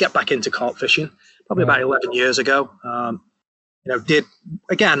to get back into carp fishing probably about 11 years ago. Did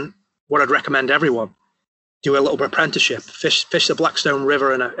again what I'd recommend everyone: do a little bit of apprenticeship, fish the Blackstone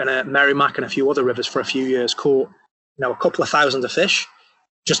River and a Merrimack and a few other rivers for a few years. Caught a couple of thousand of fish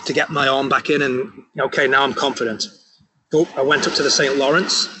just to get my arm back in, and okay, now I'm confident. I went up to the St.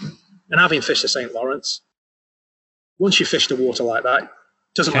 Lawrence, and having fished the St. Lawrence, once you fish the water like that,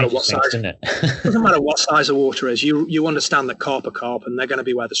 doesn't matter what size. Doesn't matter what size the water is. You understand that carp are carp, and they're going to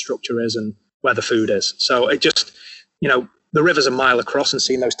be where the structure is and where the food is. So it just, the river's a mile across, and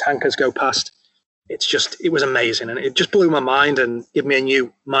seeing those tankers go past, it was amazing, and it just blew my mind and gave me a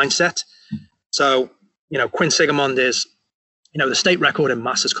new mindset. So, Quinsigamond is, the state record in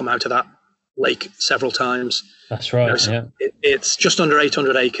mass has come out of that lake several times. That's right. It's just under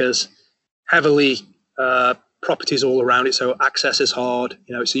 800 acres, heavily properties all around it, so access is hard.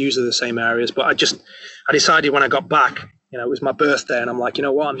 It's usually the same areas. But I decided when I got back, it was my birthday, and I'm like, you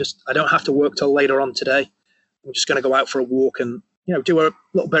know what? I don't have to work till later on today. I'm just going to go out for a walk and do a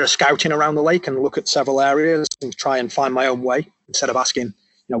little bit of scouting around the lake and look at several areas and try and find my own way instead of asking,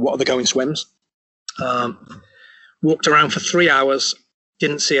 what are the going swims. Walked around for 3 hours,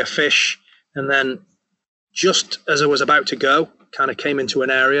 didn't see a fish. And then just as I was about to go, kind of came into an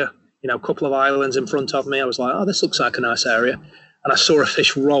area, a couple of islands in front of me. I was like, oh, this looks like a nice area. And I saw a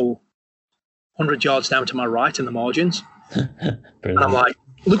fish roll 100 yards down to my right in the margins. And I'm like,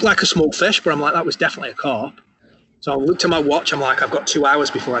 looked like a small fish, but I'm like, that was definitely a carp. So I looked at my watch. I'm like, I've got 2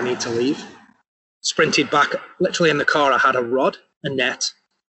 hours before I need to leave. Sprinted back. Literally in the car, I had a rod, a net,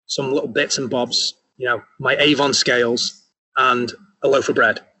 some little bits and bobs, my Avon scales, and a loaf of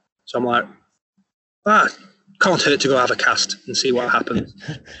bread. So I'm like, can't hurt to go have a cast and see what happens.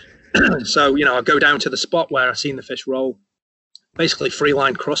 So, I go down to the spot where I seen the fish roll, basically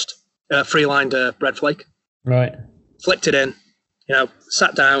free-lined bread flake. Right. Flicked it in,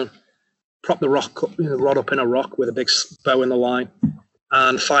 sat down, propped the rod up in a rock with a big bow in the line.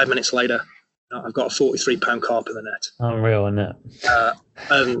 And 5 minutes later, I've got a 43-pound carp in the net. Unreal, isn't it?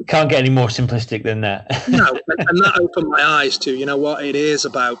 Can't get any more simplistic than that. No, and that opened my eyes to, it is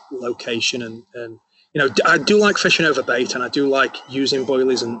about location and I do like fishing over bait, and I do like using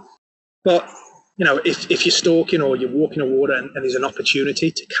boilies, but if you're stalking or you're walking on water and there's an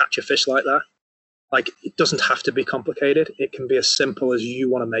opportunity to catch a fish like that, like, it doesn't have to be complicated. It can be as simple as you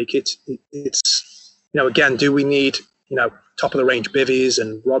want to make it. It's, again, do we need, top of the range bivvies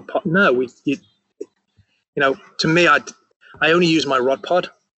and rod pod? No, to me, I only use my rod pod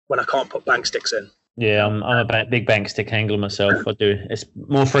when I can't put bank sticks in. Yeah, I'm a big bank stick angler myself. I do. It's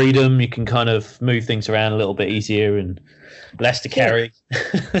more freedom. You can kind of move things around a little bit easier and less to carry.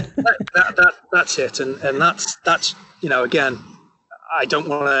 That's it. And that's again, I don't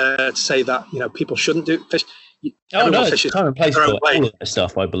want to say that people shouldn't do fish. It's time and place for all of that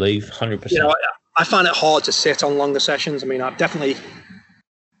stuff. I believe 100%. I find it hard to sit on longer sessions. I mean, I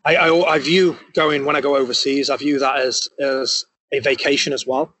view going when I go overseas. I view that as a vacation as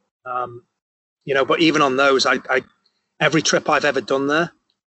well. But even on those, I every trip I've ever done there,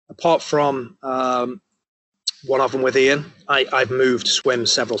 apart from one of them with Ian, I've moved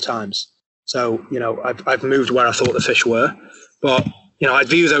swims several times. So I've moved where I thought the fish were, but I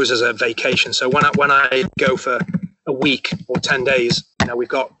view those as a vacation. So when I go for a week or 10 days,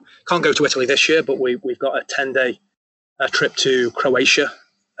 can't go to Italy this year, but we've got a 10-day trip to Croatia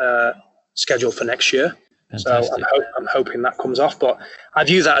scheduled for next year. Fantastic. So I'm hoping that comes off. But I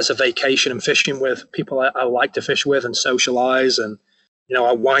view that as a vacation and fishing with people I like to fish with and socialize. And,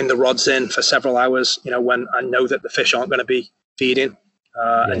 I wind the rods in for several hours, when I know that the fish aren't going to be feeding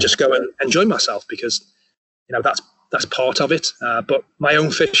and just go and enjoy myself because, that's part of it. But my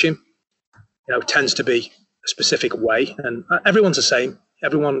own fishing, tends to be a specific way. And everyone's the same.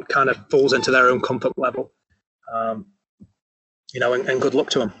 Everyone kind of falls into their own comfort level, and good luck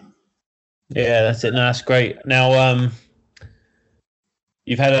to them. Yeah, that's it. No, that's great. Now,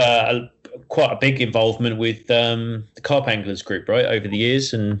 you've had quite a big involvement with the Carp Anglers Group, right, over the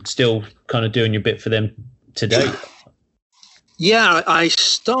years, and still kind of doing your bit for them today? Yeah, I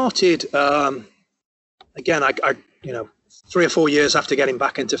started again. I 3 or 4 years after getting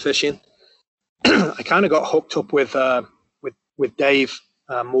back into fishing, I kind of got hooked up with Dave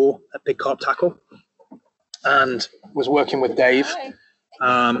Moore at Big Carp Tackle, and was working with Dave.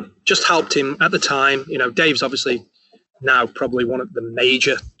 Just helped him at the time. Dave's obviously now probably one of the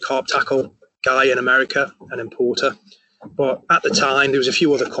major carp tackle guy in America, an importer. But at the time, there was a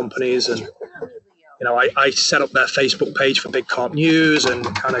few other companies, and I set up their Facebook page for Big Carp News and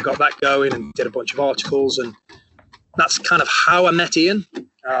kind of got that going and did a bunch of articles, and that's kind of how I met Ian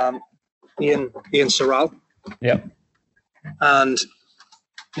Sorrell. Yep. And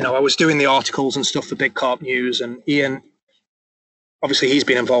I was doing the articles and stuff for Big Carp News, and Ian, obviously, he's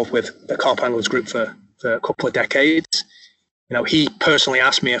been involved with the Carp Anglers Group for a couple of decades. He personally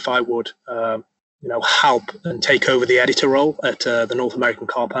asked me if I would, help and take over the editor role at the North American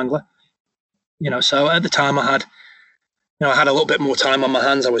Carp Angler. So at the time I had a little bit more time on my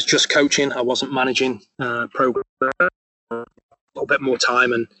hands. I was just coaching. I wasn't managing program. A little bit more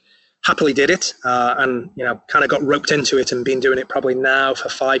time, and happily did it. And kind of got roped into it and been doing it probably now for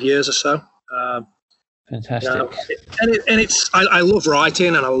 5 years or so. Fantastic. I love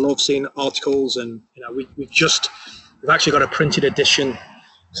writing, and I love seeing articles, and we've actually got a printed edition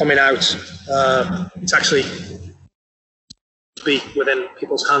coming out. It's actually be within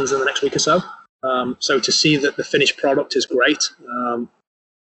people's hands in the next week or so. So to see that the finished product is great.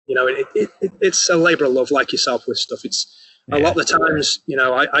 It's a labor of love, like yourself with stuff. It's a lot of the times,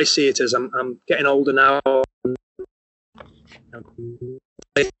 I see it as I'm getting older now. I'll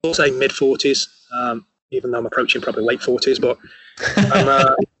say mid 40s, even though I'm approaching probably late 40s. But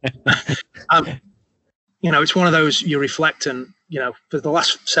it's one of those you reflect, and for the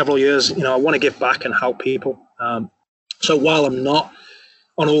last several years, I want to give back and help people. So while I'm not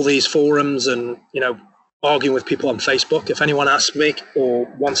on all these forums and arguing with people on Facebook, if anyone asks me or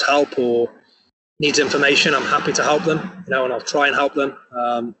wants help or needs information, I'm happy to help them. And I'll try and help them.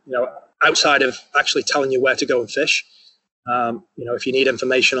 Outside of actually telling you where to go and fish. If you need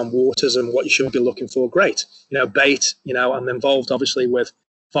information on waters and what you should be looking for, great. Bait. I'm involved obviously with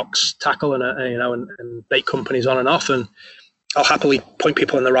Fox Tackle and bait companies on and off, and I'll happily point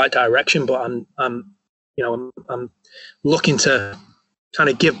people in the right direction. But I'm looking to kind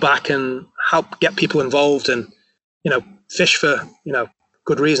of give back and help get people involved, and fish for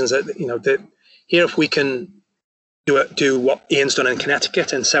good reasons. That here, if we can do what Ian's done in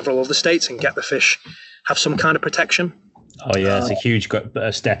Connecticut and several other states and get the fish have some kind of protection. Oh yeah, it's a huge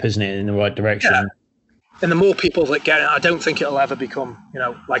step, isn't it, in the right direction? Yeah. And the more people that get it, I don't think it'll ever become,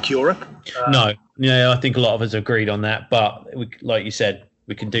 like Europe. No, I think a lot of us agreed on that. But like you said,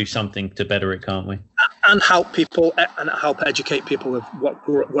 we can do something to better it, can't we? And help people and help educate people of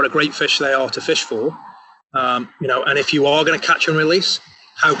what a great fish they are to fish for. And if you are going to catch and release,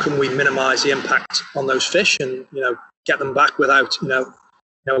 how can we minimise the impact on those fish and get them back without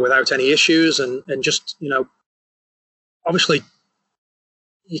without any issues, and just obviously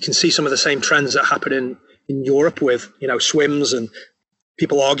you can see some of the same trends that happen in Europe with swims and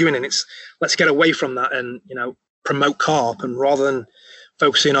people arguing, and it's let's get away from that and promote carp, and rather than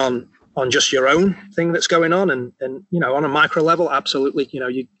focusing on just your own thing that's going on and on a micro level, absolutely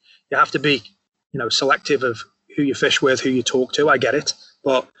you have to be selective of who you fish with, who you talk to. I get it,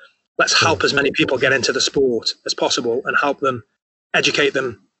 but let's help as many people get into the sport as possible and help them, educate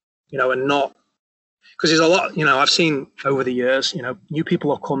them, and not, because there's a lot, I've seen over the years, new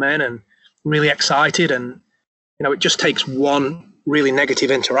people have come in and really excited, and it just takes one really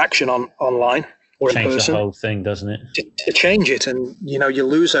negative interaction online or in person. Change the whole thing, doesn't it? To change it, and you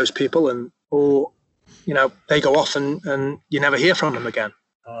lose those people, or they go off and you never hear from them again.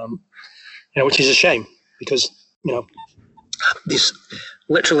 Which is a shame, because there's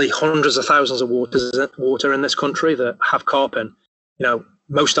literally hundreds of thousands of water in this country that have carp in.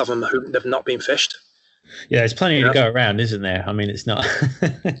 Most of them have not been fished. Yeah, there's plenty to go around, isn't there? I mean, it's not.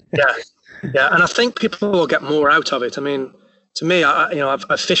 Yeah, and I think people will get more out of it. I mean, to me,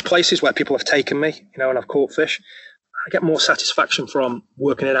 I've fished places where people have taken me, and I've caught fish. I get more satisfaction from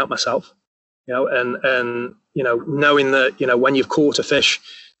working it out myself, and knowing that when you've caught a fish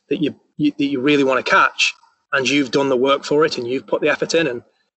that you really want to catch, and you've done the work for it, and you've put the effort in, and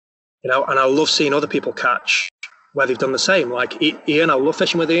and I love seeing other people catch where they've done the same. Like Ian, I love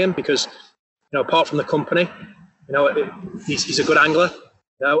fishing with Ian because apart from the company, he's a good angler.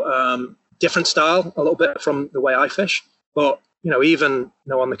 Different style a little bit from the way I fish, but even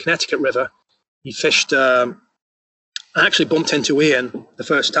on the Connecticut River, he fished. I actually bumped into Ian the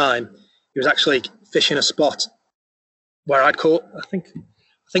first time. He was actually fishing a spot where I'd caught. I think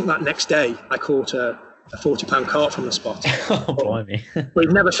that next day I caught a 40-pound carp from the spot. Oh, blimey. But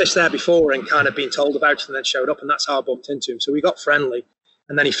he'd never fished there before and kind of been told about it and then showed up, and that's how I bumped into him. So we got friendly,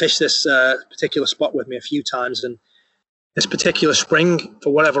 and then he fished this particular spot with me a few times. And this particular spring,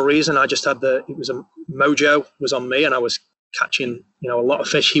 for whatever reason, I just had it was a mojo was on me, and I was catching, a lot of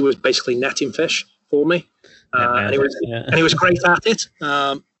fish. He was basically netting fish for me, and he was great at it.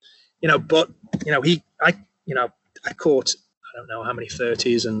 But I caught, I don't know how many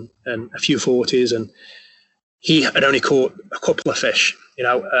 30s and a few 40s, and he had only caught a couple of fish,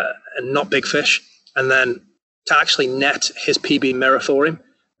 and not big fish. And then to actually net his PB mirror for him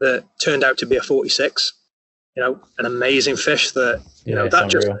that turned out to be a 46, an amazing fish that, that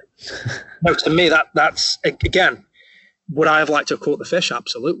just, to me, that's, again, would I have liked to have caught the fish?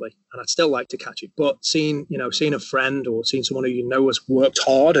 Absolutely. And I'd still like to catch it. But seeing a friend or seeing someone who has worked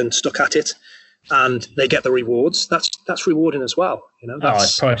hard and stuck at it, and they get the rewards, that's rewarding as well.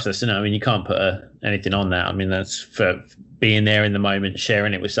 It's priceless, isn't it? I mean, you can't put anything on that. I mean, that's for being there in the moment,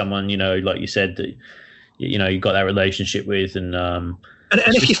 sharing it with someone, like you said, that you got that relationship with, and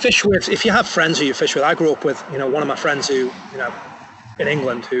if you have friends who you fish with. I grew up with one of my friends who in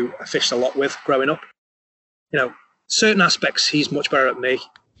England who I fished a lot with growing up. Certain aspects he's much better at me.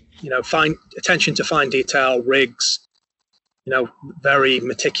 Fine attention to fine detail, rigs, very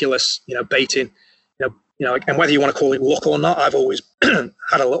meticulous, baiting, and whether you want to call it luck or not, I've always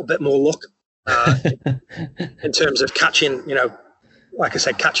had a little bit more luck in terms of catching, like I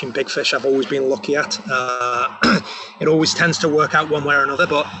said, catching big fish. I've always been lucky at. It always tends to work out one way or another,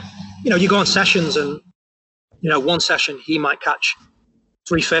 but, you go on sessions and, one session he might catch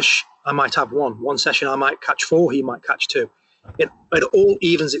 3 fish, I might have 1. One session I might catch 4, he might catch 2. It all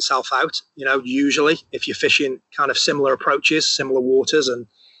evens itself out, usually if you're fishing kind of similar approaches, similar waters. And,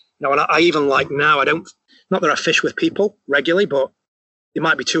 and I even like now, not that I fish with people regularly, but there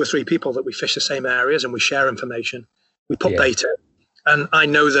might be 2 or 3 people that we fish the same areas and we share information. We put bait in. And I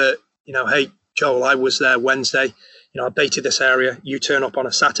know that, hey, Joel, I was there Wednesday, I baited this area. You turn up on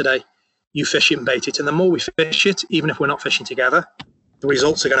a Saturday, you fish it and bait it. And the more we fish it, even if we're not fishing together, the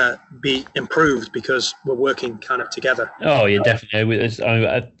results are going to be improved because we're working kind of together. Oh, yeah, definitely. It's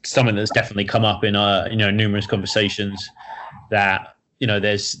something that's definitely come up in numerous conversations that,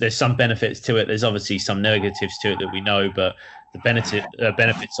 there's some benefits to it. There's obviously some negatives to it that we know, but the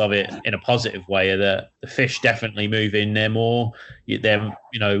benefits of it in a positive way are that the fish definitely move in there more. We're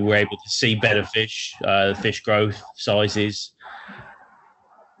able to see better fish, fish growth, sizes.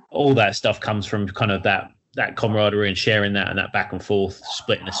 All that stuff comes from kind of that camaraderie and sharing that and that back and forth,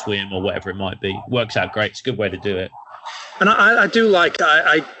 splitting a swim or whatever it might be. Works out great. It's a good way to do it. And I do like,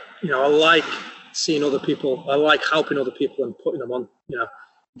 I like seeing other people. I like helping other people and putting them on,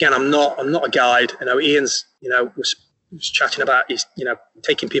 again, I'm not a guide. Ian's, was chatting about, he's,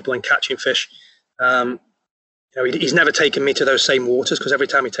 taking people and catching fish. He's never taken me to those same waters because every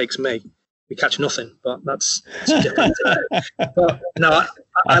time he takes me, we catch nothing, but that's different. But no,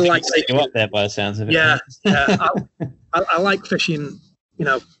 I like taking up there by the sounds of it. Yeah. I like fishing,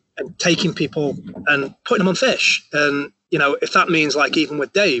 and taking people and putting them on fish. And if that means, like, even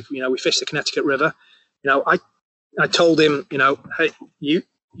with Dave, we fished the Connecticut River. I told him, hey,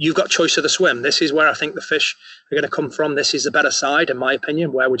 you've got choice of the swim. This is where I think the fish are going to come from. This is the better side, in my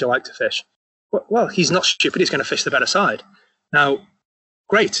opinion. Where would you like to fish? Well, he's not stupid. He's going to fish the better side. Now,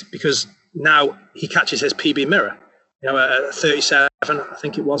 great, because now he catches his PB mirror, at 37, I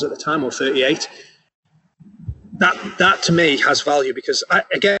think it was at the time, or 38. That to me has value because I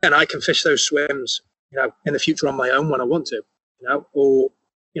can fish those swims, in the future on my own when I want to, or,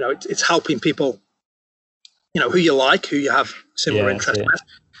 it's helping people, who you like, who you have similar interest with.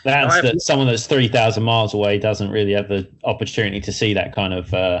 That someone that's 3,000 miles away doesn't really have the opportunity to see that kind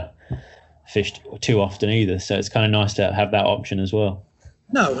of fish too often either. So it's kind of nice to have that option as well.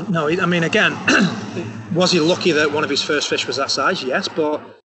 No. I mean, again, was he lucky that one of his first fish was that size? Yes, but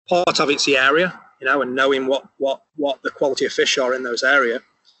part of it's the area, and knowing what the quality of fish are in those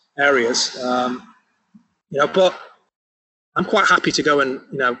areas. But I'm quite happy to go and,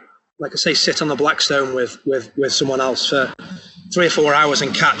 like I say, sit on the Blackstone with someone else for 3 or 4 hours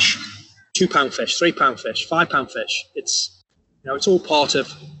and catch 2-pound fish, 3-pound fish, 5-pound fish. It's, it's all part of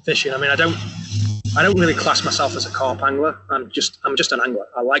fishing. I mean, I don't really class myself as a carp angler. I'm just an angler.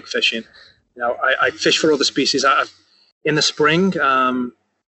 I like fishing. I fish for other species. In the spring, I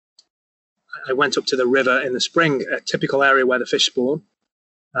went up to the river in the spring, a typical area where the fish spawn,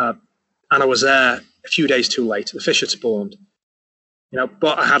 and I was there a few days too late. The fish had spawned,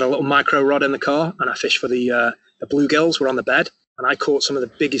 but I had a little micro rod in the car, and I fished for the bluegills were on the bed, and I caught some of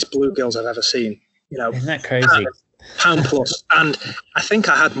the biggest bluegills I've ever seen. Isn't that crazy? pound plus. And I think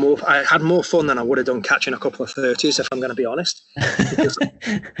I had more fun than I would have done catching a couple of 30s, if I'm going to be honest. Because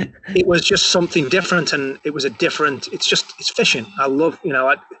it was just something different, and it's fishing. I love,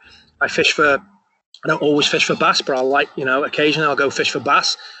 I fish for, I don't always fish for bass, but I like, occasionally I'll go fish for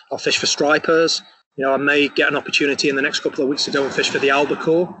bass. I'll fish for stripers. I may get an opportunity in the next couple of weeks to go and fish for the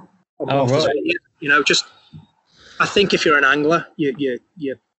albacore. Oh, right. I think if you're an angler, your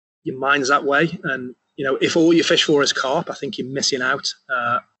mind's that way. And, if all you fish for is carp, I think you're missing out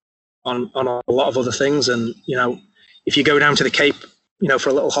on a lot of other things. And, if you go down to the Cape, for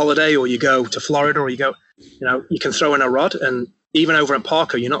a little holiday, or you go to Florida, or you go, you can throw in a rod. And even over in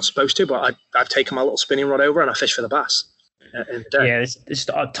Parker, you're not supposed to, but I've taken my little spinning rod over and I fish for the bass. Yeah, there's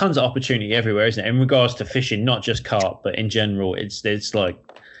tons of opportunity everywhere, isn't it? In regards to fishing, not just carp, but in general, it's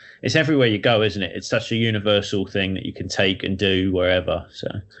everywhere you go, isn't it? It's such a universal thing that you can take and do wherever. So,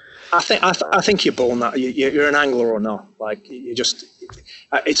 I think you're born that you're an angler or not. Like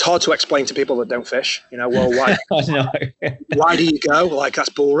it's hard to explain to people that don't fish. Well, why? I know. Why do you go? Like, that's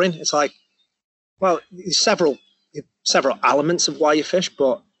boring. It's like, well, there's several elements of why you fish,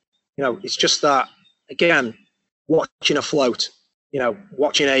 but it's just that, again, watching a float,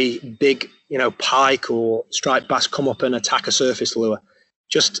 watching a big, pike or striped bass come up and attack a surface lure.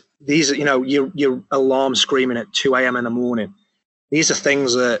 Just these, your alarm screaming at 2 a.m. in the morning. These are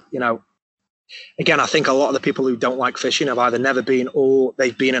things that, again, I think a lot of the people who don't like fishing have either never been or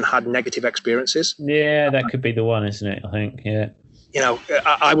they've been and had negative experiences. Yeah, that could be the one, isn't it? I think, yeah.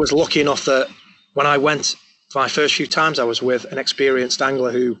 I was lucky enough that when I went for my first few times, I was with an experienced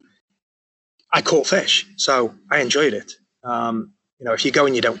angler who I caught fish, so I enjoyed it. If you go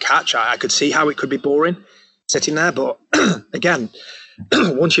and you don't catch, I could see how it could be boring sitting there. But again,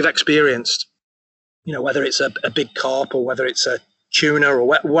 once you've experienced, whether it's a big carp or whether it's a tuna or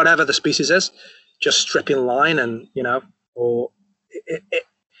whatever the species is, just stripping line and, or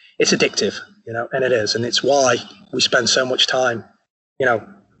it's addictive, and it is. And it's why we spend so much time,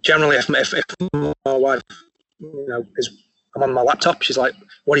 generally if my wife, I'm on my laptop, she's like,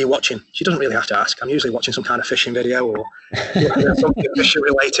 what are you watching? She doesn't really have to ask. I'm usually watching some kind of fishing video or something fishing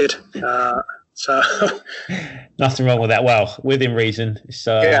related. So nothing wrong with that. Well, within reason. It's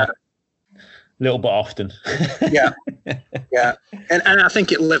a little bit often. Yeah. And I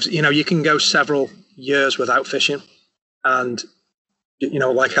think it lives, you can go several years without fishing. And,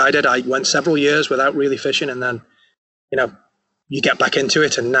 like I did, I went several years without really fishing. And then, you get back into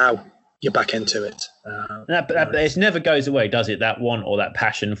it, and now you're back into it. It never goes away, does it? That want or that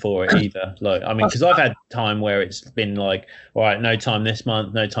passion for it either. Like, I mean, because I've had time where it's been like, all right, no time this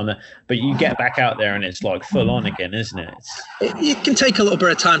month, no time that, but you get back out there and it's like full on again, isn't it? It can take a little bit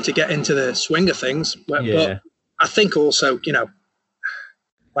of time to get into the swing of things, but I think also,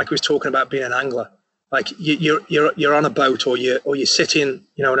 like we was talking about being an angler, like you're on a boat or you're sitting,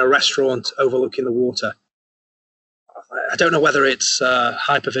 in a restaurant overlooking the water. I don't know whether it's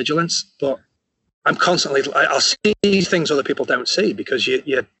hypervigilance, but I'm constantly, I'll see things other people don't see because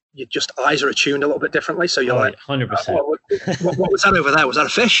you just eyes are attuned a little bit differently. So you're like, 100%. What was that over there? Was that a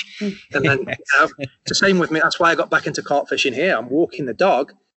fish? And then it's the same with me. That's why I got back into carp fishing here. I'm walking the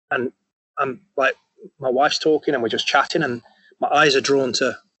dog and I'm like, my wife's talking and we're just chatting and my eyes are drawn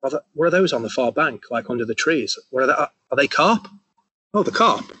to, what are those on the far bank, like under the trees? What are they? Are they carp? Oh, the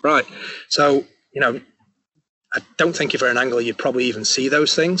carp, right. So, I don't think if you're an angler, you'd probably even see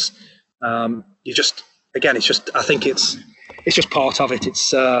those things. You just, again, it's just, I think it's just part of it.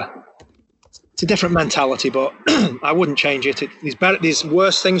 It's a different mentality, but I wouldn't change it. There's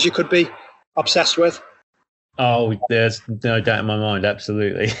worse things you could be obsessed with. Oh, there's no doubt in my mind.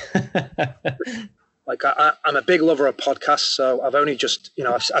 Absolutely. Like I'm a big lover of podcasts, so I've only just,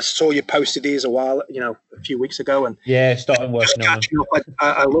 I saw you posted these a few weeks ago, and starting working on them.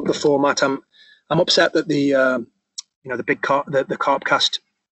 I love the format. I'm upset that the big carp, the carp cast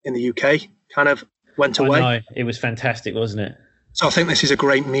in the UK kind of went away. I know. It was fantastic, wasn't it? So I think this is a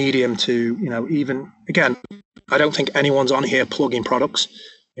great medium to, even again, I don't think anyone's on here plugging products.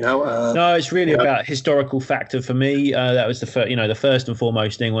 No, it's really about historical factor for me. That was the first and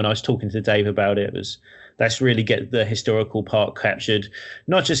foremost thing when I was talking to Dave about it. Let's really get the historical part captured,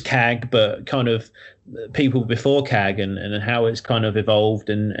 not just CAG, but kind of people before CAG and how it's kind of evolved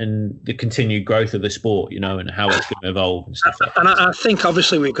and the continued growth of the sport, and how it's going to evolve and stuff like that. And I think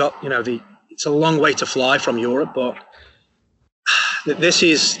obviously we've got, it's a long way to fly from Europe, but this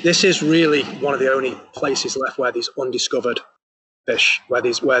is really one of the only places left where these undiscovered fish, where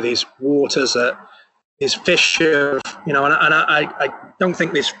these waters is fish of, and I don't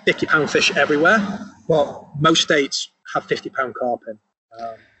think there's 50-pound fish everywhere, but most states have 50-pound carp in.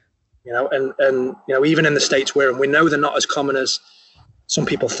 and even in the States we're in, we know they're not as common as some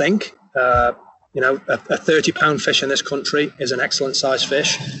people think. A 30-pound fish in this country is an excellent size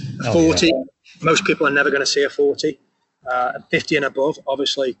fish. A 40, most people are never going to see a 40. 50 and above,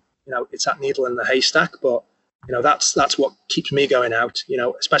 obviously, it's that needle in the haystack, but that's what keeps me going out,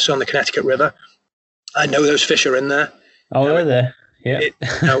 especially on the Connecticut River. I know those fish are in there. Oh, they're there. Yeah.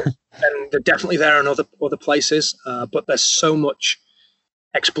 And they're definitely there in other places, but there's so much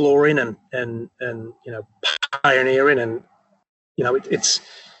exploring and pioneering, and it's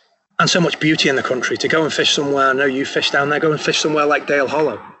and so much beauty in the country to go and fish somewhere. I know you fish down there. Go and fish somewhere like Dale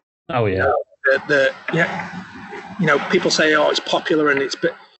Hollow. Oh yeah. People say, it's popular, and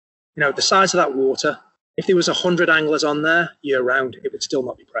but the size of that water. If there was 100 anglers on there year round, it would still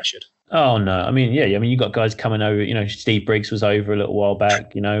not be pressured. Oh no, I mean, you got guys coming over. Steve Briggs was over a little while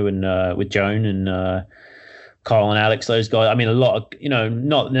back. And with Joan and Carl and Alex, those guys. I mean, a lot of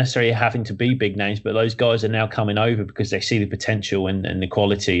not necessarily having to be big names, but those guys are now coming over because they see the potential and the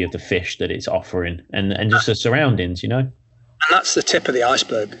quality of the fish that it's offering, and just the surroundings. And that's the tip of the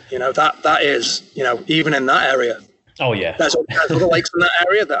iceberg. That is even in that area. Oh yeah, there's other lakes in that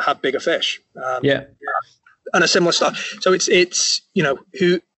area that have bigger fish. And a similar stuff. So it's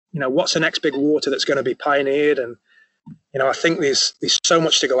what's the next big water that's going to be pioneered, and I think there's so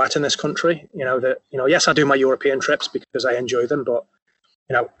much to go at in this country. Yes, I do my European trips because I enjoy them, but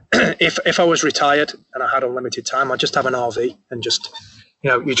if I was retired and I had unlimited time, I'd just have an RV and just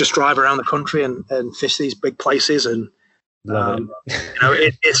you just drive around the country and fish these big places, and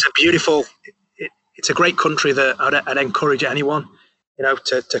it's a beautiful. It's a great country that I'd encourage anyone,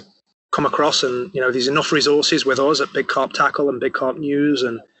 to come across. And, there's enough resources with us at Big Carp Tackle and Big Carp News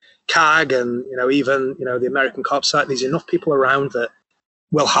and CAG and, even, the American Carp site. There's enough people around that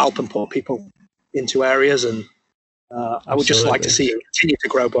will help and put people into areas. And I would just like to see it continue to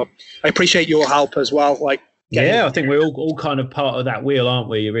grow. But I appreciate your help as well. I think we're all kind of part of that wheel, aren't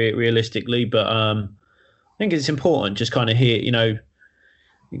we, realistically? But I think it's important just kind of hear,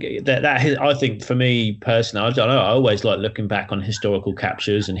 that I think for me personally, I don't know, I always like looking back on historical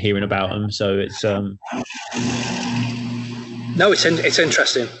captures and hearing about them. So it's it's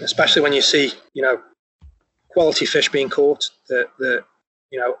interesting, especially when you see quality fish being caught. That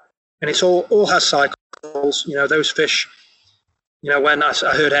and it's all has cycles. Those fish. When I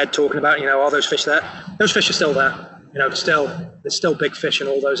heard Ed talking about are those fish there? Those fish are still there. There's still big fish in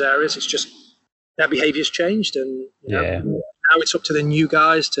all those areas. It's just their behaviour's changed, and now it's up to the new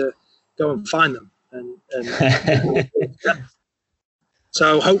guys to go and find them. And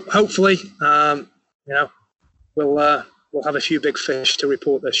so hopefully, we'll have a few big fish to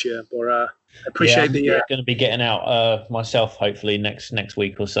report this year. But I appreciate going to be getting out myself hopefully next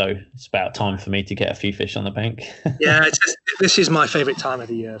week or so. It's about time for me to get a few fish on the bank. This is my favourite time of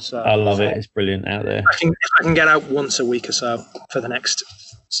the year. So I love it. It's brilliant out there. If I can get out once a week or so for the next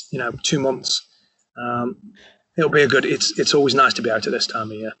 2 months. It'll be it's always nice to be out at this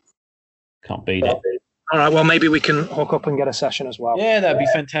time of year. Can't beat it. All right, well, maybe we can hook up and get a session as well. Yeah, that'd be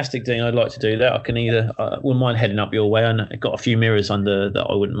fantastic, Dean. I'd like to do that. I can wouldn't mind heading up your way. I've got a few mirrors under that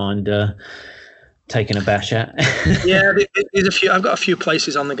I wouldn't mind taking a bash at. Yeah, there's a few. I've got a few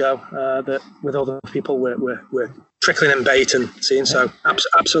places on the go that with other people we're trickling in bait and seeing. So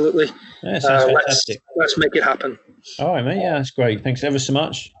absolutely, sounds fantastic. Let's make it happen. All right, mate. Yeah, that's great. Thanks ever so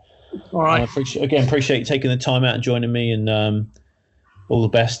much. All right. I appreciate you taking the time out and joining me, and all the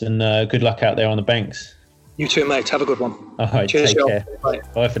best and good luck out there on the banks. You too, mate. Have a good one. All right. Cheers, take care.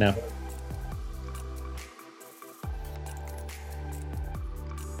 Bye for now.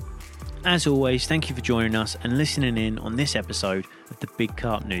 As always, thank you for joining us and listening in on this episode of the Big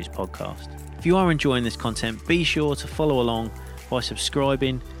Carp News Podcast. If you are enjoying this content, be sure to follow along by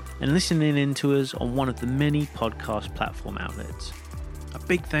subscribing and listening in to us on one of the many podcast platform outlets. A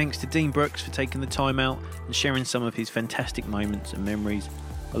big thanks to Dean Brookes for taking the time out and sharing some of his fantastic moments and memories,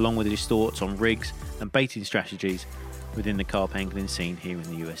 along with his thoughts on rigs and baiting strategies within the carp angling scene here in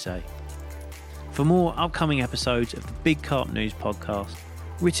the USA. For more upcoming episodes of the Big Carp News Podcast,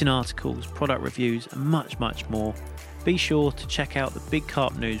 written articles, product reviews and much more, be sure to check out the Big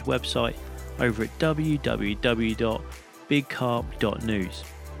Carp News website over at www.bigcarp.news.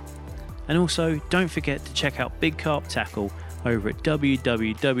 And also don't forget to check out Big Carp Tackle over at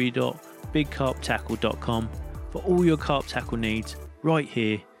www.bigcarptackle.com for all your carp tackle needs right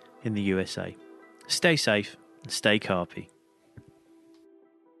here in the USA. Stay safe and stay carpy.